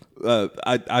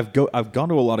I've gone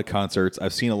to a lot of concerts.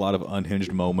 I've seen a lot of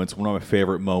unhinged moments. One of my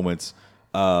favorite moments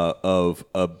of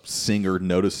a singer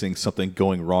noticing something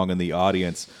going wrong in the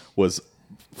audience was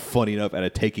funny enough, at a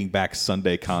Taking Back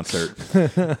Sunday concert.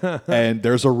 And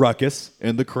there's a ruckus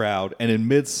in the crowd. And in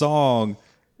mid-song,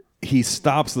 he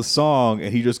stops the song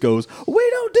and he just goes, "We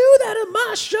don't do that in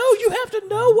my show. You have to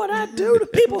know what I do to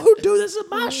people who do this in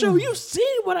my show. You've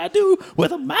seen what I do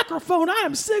with a microphone. I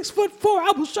am 6'4".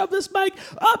 I will shove this mic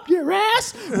up your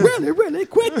ass really, really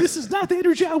quick. This is not the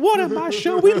energy I want in my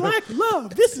show. We like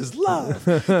love. This is love.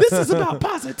 This is about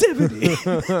positivity.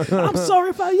 I'm sorry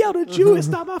if I yelled at you. It's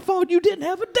not my fault. You didn't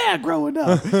have a dad growing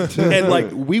up." And like,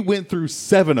 we went through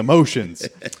 7 emotions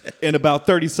in about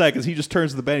 30 seconds. He just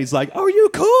turns to the band. He's like, "Are you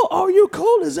cool? Are you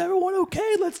cool? Is everyone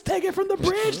okay? Let's take it from the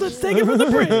bridge. Let's take it from the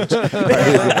bridge."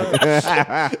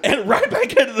 And right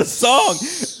back into the song.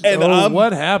 And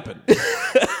what happened?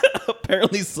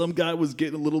 apparently some guy was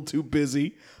getting a little too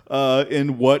busy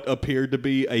in what appeared to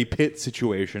be a pit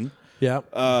situation. Yeah.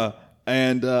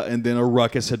 And then a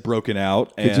ruckus had broken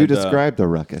out. Could you describe the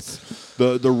ruckus?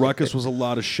 The ruckus was a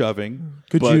lot of shoving.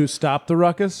 Could you stop the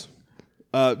ruckus?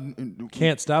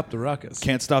 Can't stop the ruckus.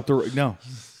 Can't stop the no.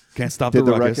 Can't stop Did the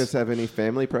the ruckus. ruckus have any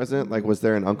family present? Like, was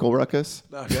there an Uncle Ruckus?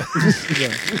 Okay.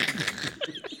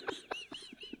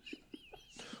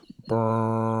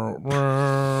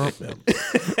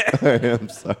 I'm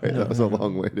sorry. That was a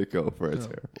long way to go for a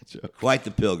terrible joke. Quite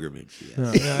the pilgrimage.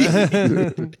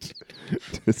 Yes.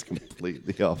 Just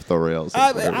completely off the rails.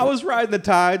 I was riding the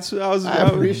tides. I was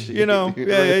appreciate you know,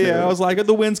 it. yeah. I was like,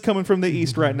 the wind's coming from the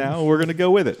east right now, and we're gonna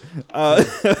go with it.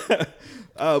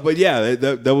 But yeah,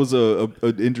 that was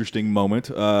an interesting moment.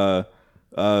 So,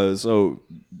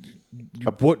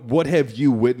 what have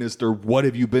you witnessed, or what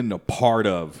have you been a part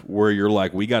of, where you're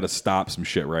like, we got to stop some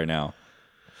shit right now?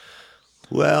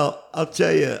 Well, I'll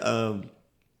tell you,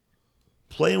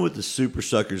 playing with the Super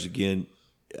Suckers again,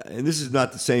 and this is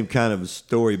not the same kind of a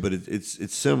story, but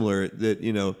it's similar. That,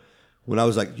 you know, when I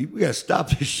was like, we got to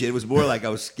stop this shit, it was more like I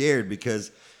was scared,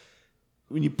 because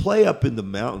when you play up in the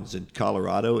mountains in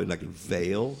Colorado, and like in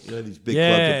Vail, you know, these big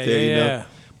clubs up there, you know,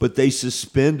 but they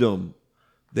suspend them.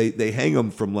 They hang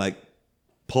them from like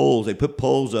poles. They put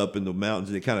poles up in the mountains,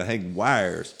 and they kind of hang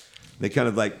wires. They kind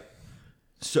of like,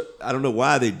 so I don't know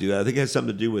why they do that. I think it has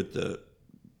something to do with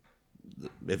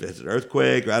if it's an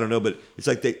earthquake, or I don't know, but it's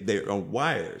like they're on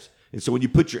wires. And so when you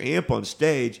put your amp on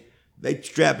stage, they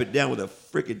strap it down with a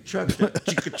freaking truck.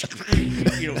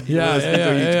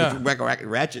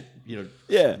 Ratchet, you know.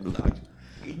 Yeah.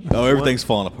 Everything's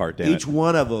falling apart, damn Each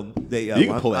one of them, they. You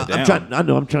can pull that down.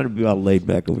 I'm trying to be all laid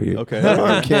back over here. Okay. That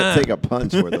arm can't take a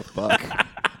punch. Where the fuck?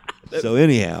 So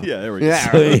anyhow. Yeah, there we go.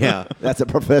 Yeah. So anyhow. That's a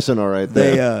professional right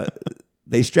there.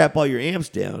 They strap all your amps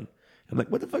down. I'm like,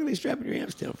 what the fuck are they strapping your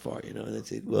amps down for? You know, and they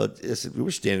say, well, we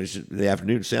were standing in the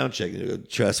afternoon sound check, and they go,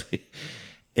 trust me.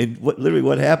 And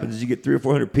what happens is you get 300 or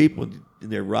 400 people, and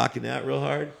they're rocking out real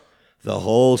hard. The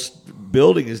whole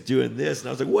building is doing this, and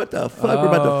I was like, "What the fuck? We're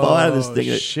about to fall out of this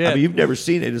thing." Shit. I mean, you've never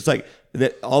seen it. It's like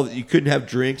that. You couldn't have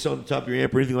drinks on the top of your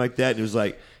amp or anything like that. And it was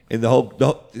like, and the whole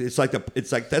it's like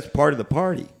that's part of the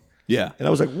party. Yeah. And I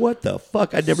was like, "What the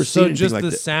fuck? I'd never seen anything just like the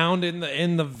that." sound in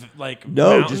the like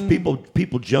No, mountain? just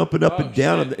people jumping up and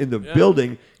down shit. in the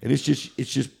building, and it's just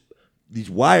these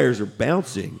wires are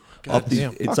bouncing off these.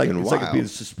 damn. It's like Fucking being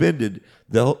suspended.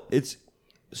 It's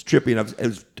trippy. And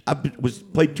I was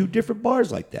played 2 different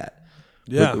bars like that.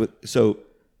 Yeah. So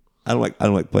I don't like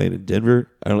playing in Denver.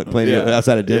 I don't like playing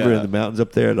outside of Denver in the mountains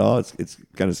up there at all. It's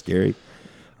kind of scary.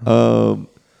 There's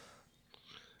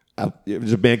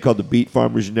a band called the Beat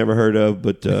Farmers you never heard of,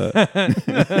 but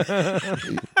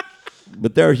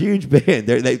but they're a huge band.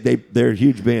 They're a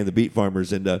huge band, the Beat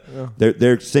Farmers, and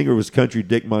their singer was Country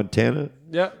Dick Montana.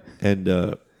 Yeah. And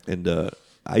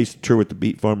I used to tour with the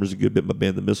Beat Farmers a good bit. My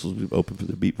band, the Missiles, we opened for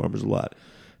the Beat Farmers a lot.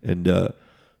 And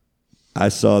I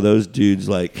saw those dudes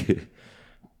like,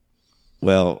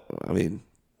 well, I mean,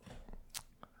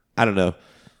 I don't know.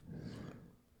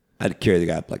 I'd carry the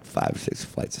guy up like 5 or 6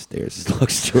 flights of stairs. It's a long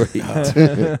story.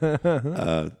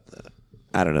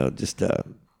 I don't know. Just the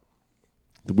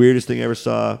weirdest thing I ever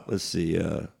saw. Let's see.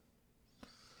 I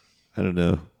don't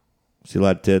know. See a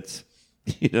lot of tits.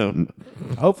 You know,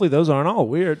 Hopefully those aren't all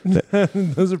weird.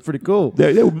 Those are pretty cool.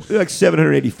 they were like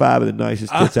 785 of the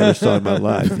nicest tits I ever saw in my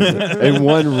life. In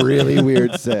one really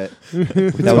weird set.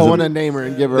 I want to name her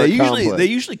and give her a compliment. They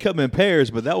usually come in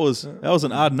pairs, but that was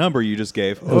an odd number you just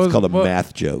gave. That was called a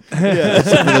math joke. That's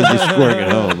for those of you scoring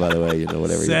at home, by the way. You know,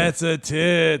 whatever. Sets of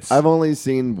tits. I've only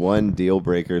seen one deal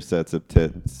breaker sets of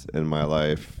tits in my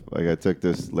life. Like, I took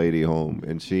this lady home,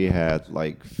 and she had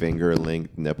like finger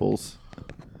length nipples.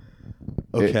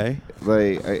 Okay.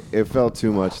 It felt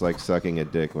too much like sucking a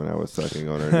dick when I was sucking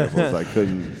on her nipples. I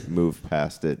couldn't move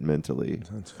past it mentally.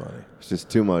 That's funny. It's just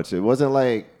too much. It wasn't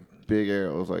like big air.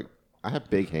 It was like I have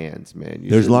big hands, man.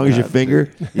 They're as long as your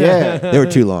finger? Yeah. They were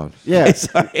too long. Yeah.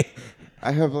 Sorry.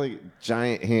 I have like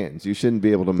giant hands. You shouldn't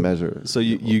be able to measure. So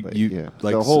you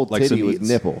like the whole like titty some was eats.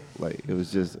 nipple. Like it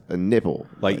was just a nipple.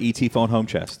 Like E.T. phone home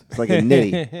chest. It's like a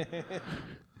nitty.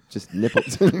 Just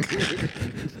nipples.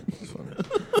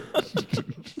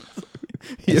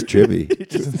 It's trippy.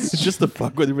 It's just the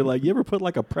fuck with you. We're like, you ever put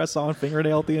like a press-on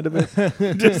fingernail at the end of it?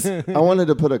 I wanted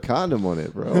to put a condom on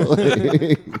it, bro.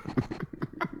 Like,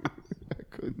 I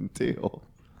couldn't deal.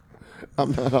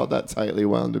 I'm not all that tightly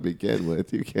wound to begin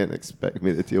with. You can't expect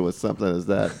me to deal with something as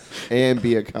that and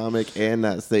be a comic and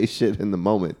not say shit in the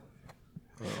moment.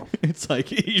 It's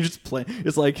like you just play.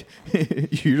 It's like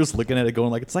you're just looking at it,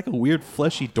 going like, it's like a weird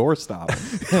fleshy doorstop.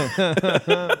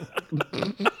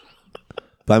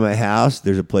 By my house,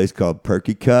 there's a place called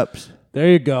Perky Cups. There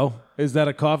you go. Is that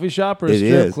a coffee shop or a It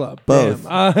strip is. club? Both.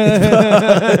 Damn.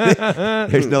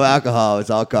 There's no alcohol. It's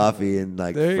all coffee and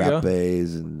like There you go.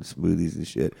 frappes and smoothies and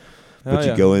shit. Hell But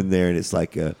you yeah. go in there and it's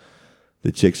like the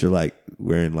chicks are like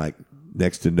wearing like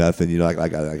next to nothing. You know,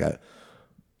 like a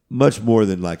much more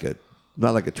than like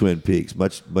not like a Twin Peaks,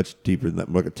 much deeper than that,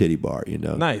 more like a titty bar. You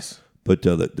know, Nice. But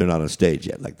they're not on stage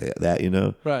yet, like that. You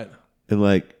know, Right. and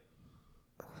like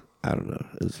I don't know.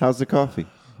 How's the coffee?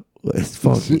 It's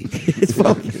funky. It's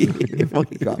funky.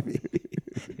 Funky coffee.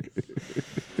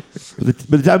 But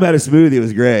the time I had a smoothie, it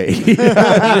was great. It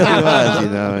really was, you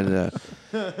know.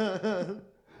 And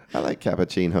I like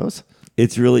cappuccinos.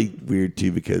 it's really weird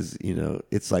too because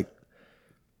it's like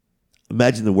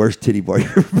imagine the worst titty bar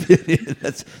you've ever been in.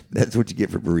 That's what you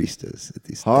get for baristas at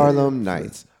these Harlem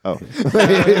Nights. Oh.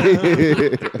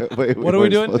 Wait, What are we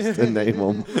doing? Supposed to name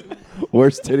them.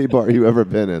 Worst titty bar you ever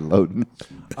been in, Loden?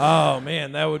 Oh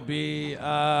man, that would be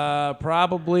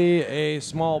probably a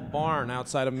small barn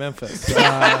outside of Memphis. There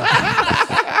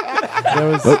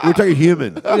was We're talking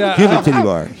human. Yeah. Human titty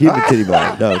bar. Human titty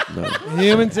bar. No.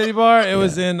 human titty bar. It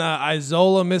was in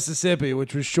Isola, Mississippi,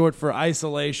 which was short for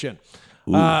isolation.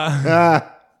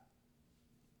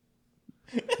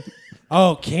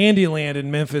 Oh, Candyland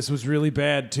in Memphis was really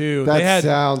bad too. That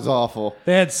sounds awful.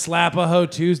 They had Slap-a-Ho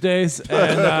Tuesdays,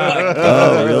 and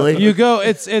Oh, really? you go.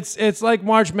 It's like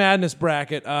March Madness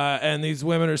bracket, and these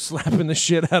women are slapping the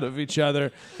shit out of each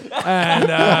other, and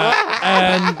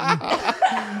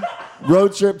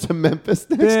Road trip to Memphis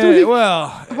next week.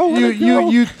 well, wanna go.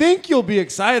 you think you'll be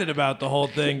excited about the whole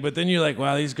thing, but then you're like,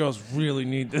 wow, these girls really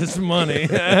need this money,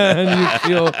 and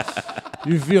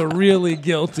you feel really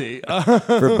guilty.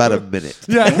 For about a minute.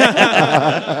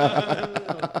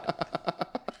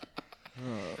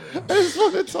 I just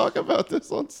want to talk about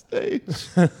this on stage.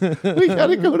 We got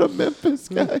to go to Memphis,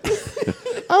 guys.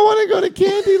 I want to go to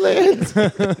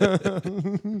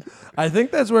Candyland. I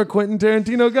think that's where Quentin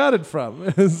Tarantino got it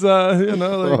from. Is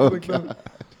God.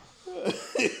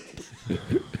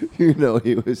 You know,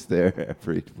 he was there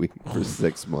every week for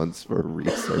 6 months for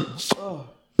research.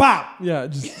 Bop! Yeah,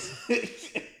 just.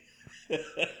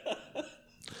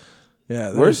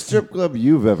 Yeah. Worst strip club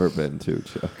you've ever been to,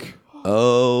 Chuck?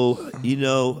 Oh,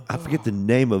 I forget the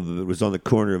name of it. It was on the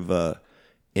corner of,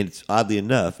 and it's oddly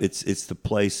enough, it's the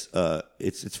place.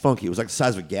 It's funky. It was like the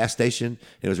size of a gas station. And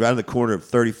it was right on the corner of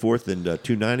 34th and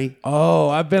 290. Oh,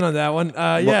 I've been on that one.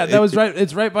 Yeah, that was right.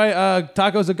 It's right by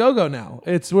Tacos A Go Go now.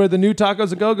 It's where the new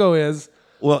Tacos A Go Go is.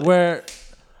 Well, where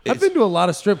I've been to a lot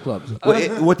of strip clubs.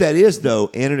 What that is,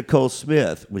 though, Anna Nicole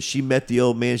Smith, when she met the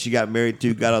old man she got married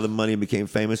to, got all the money and became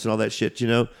famous and all that shit,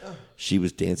 she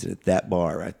was dancing at that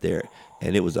bar right there.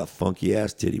 And it was a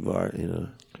funky-ass titty bar,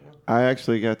 I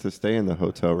actually got to stay in the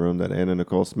hotel room that Anna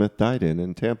Nicole Smith died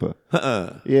in Tampa.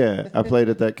 Yeah, I played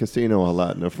at that casino a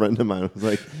lot, and a friend of mine was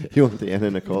like, "You want the Anna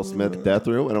Nicole Smith death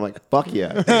room?" And I'm like, "Fuck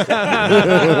yeah!"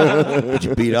 Did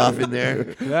you beat off in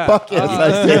there? Yeah. Fuck yes,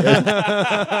 I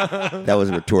did. That was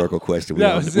a rhetorical question. We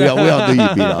That all was- we all knew you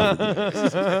beat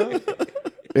off.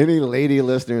 Any lady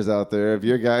listeners out there, if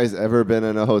your guy's ever been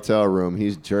in a hotel room,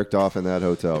 he's jerked off in that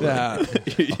hotel room. Yeah.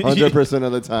 100%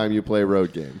 of the time, you play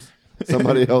road games.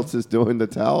 Somebody else is doing the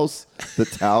towels. The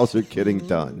towels are getting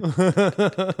done.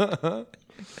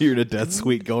 You're in a death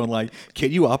suite going like,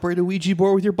 can you operate a Ouija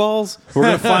board with your balls? We're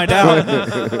going to find out.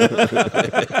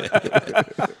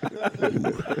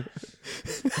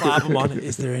 Pop them on.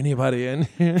 Is there anybody in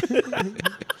here?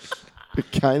 It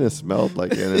kind of smelled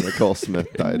like Anna Nicole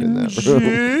Smith died in that room.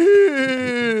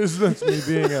 Jeez. That's me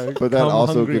being a But that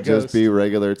also cum-hungry could just ghost. be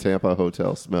regular Tampa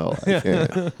hotel smell. I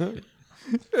can't.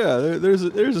 Yeah, there's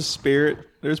a spirit.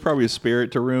 There's probably a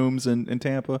spirit to rooms in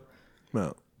Tampa.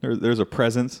 No. There's a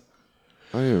presence.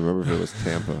 I don't even remember if it was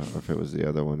Tampa or if it was the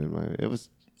other one in my. It was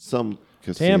some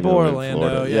casino Tampa, in Orlando.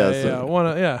 Florida. Yeah.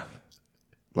 so- Yeah.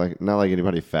 Like not like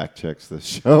anybody fact checks this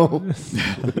show.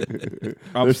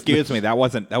 Excuse me, that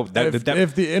wasn't that.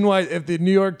 If the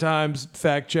New York Times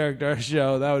fact checked our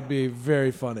show, that would be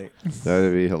very funny. That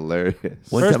would be hilarious.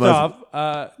 First off,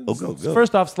 go.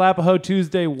 First off, Slap-a-Ho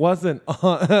Tuesday wasn't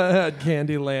at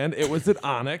Candyland; it was at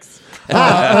Onyx.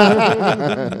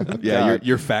 Yeah,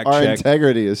 your fact Our check.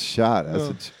 integrity is shot.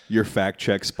 Your fact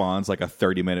check spawns like a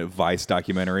 30-minute Vice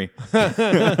documentary. I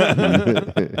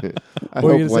What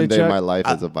were you hope gonna one say, day Chuck? my life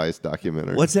is a Vice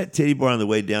documentary. What's that titty bar on the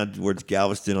way down towards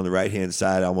Galveston on the right hand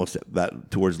side, almost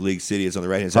about towards League City? It's on the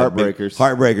right hand side. Heartbreakers.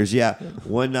 Heartbreakers, yeah.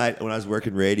 One night when I was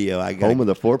working radio, Home of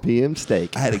the 4 p.m.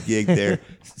 steak. I had a gig there,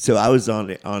 so I was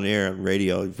on air on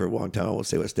radio for a long time. I won't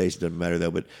say what station, doesn't matter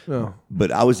though.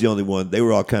 But I was the only one. They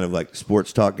were all kind of like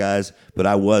sports talk guys, but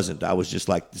I wasn't. I was just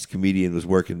like this comedian was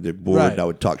working their board, Right. and I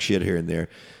would talk shit here and there,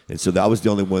 and so I was the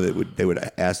only one they would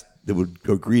ask. That would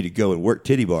agree to go and work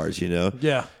titty bars,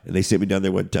 Yeah. And they sent me down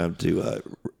there one time to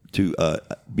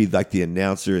be like the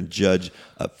announcer and judge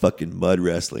a fucking mud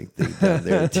wrestling thing down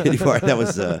there at titty bar. That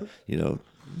was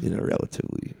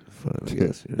relatively fun, I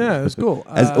guess. Yeah, it was cool.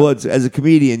 As a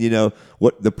comedian,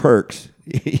 what the perks,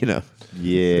 Yeah.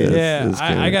 Yeah,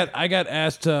 I got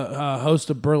asked to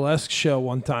host a burlesque show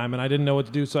one time, and I didn't know what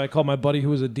to do, so I called my buddy who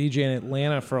was a DJ in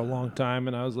Atlanta for a long time,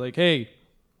 and I was like, "Hey,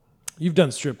 you've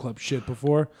done strip club shit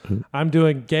before. I'm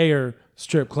doing gayer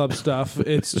strip club stuff.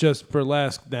 It's just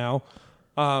burlesque now."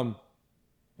 And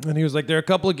he was like, "There are a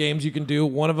couple of games you can do.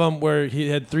 One of them where he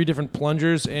had 3 different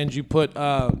plungers, and you put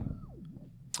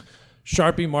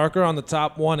Sharpie marker on the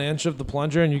top 1 inch of the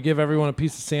plunger, and you give everyone a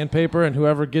piece of sandpaper, and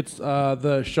whoever gets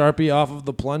the Sharpie off of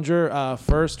the plunger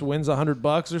first wins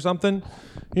 $100 or something.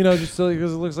 Just silly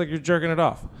because it looks like you're jerking it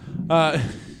off."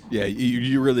 Yeah,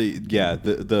 you really. Yeah,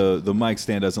 the mic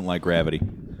stand doesn't like gravity.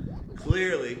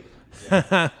 clearly.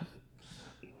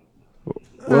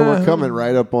 Well, we're coming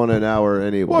right up on an hour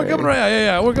anyway. We're coming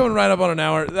right up on an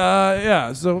hour.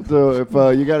 So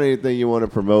if you got anything you want to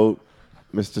promote,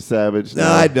 Mr. Savage? No,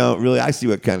 I don't really. I see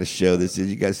what kind of show this is.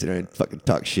 You guys sit there and fucking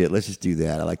talk shit. Let's just do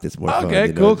that. I like this more fun.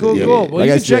 okay, cool. Yeah. Well, Like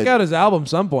you I can check said, out his album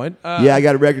some point. yeah, I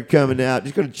got a record coming out.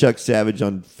 Just go to Chuck Savage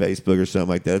on Facebook or something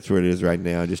like that. That's where it is right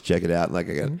now. Just check it out. Like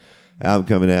I got an album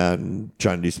coming out and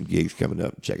trying to do some gigs coming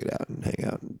up. Check it out and hang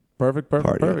out. And Perfect.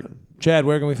 party on it. Chad,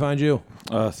 where can we find you?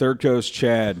 Third Coast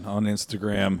Chad on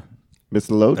Instagram.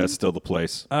 Mr. Loden? That's still the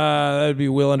place. That'd be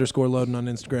Will_Loden on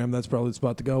Instagram. That's probably the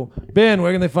spot to go. Ben,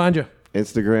 where can they find you?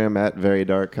 Instagram at Very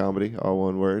Dark Comedy, all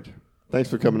one word. Thanks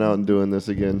for coming out and doing this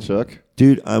again, Chuck.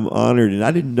 Dude, I'm honored, and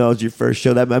I didn't know it was your first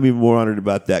show. I'm even more honored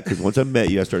about that because once I met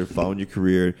you, I started following your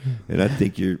career, and I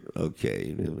think you're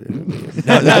okay.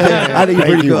 I think you're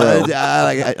pretty cool.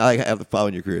 I like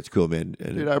following your career. It's cool, man.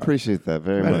 And Dude, I appreciate that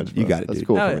very much. You bro. got it, That's dude.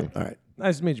 cool All for right. me. All right.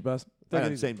 Nice to meet you, boss. Take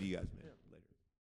it easy. Same to you guys, man.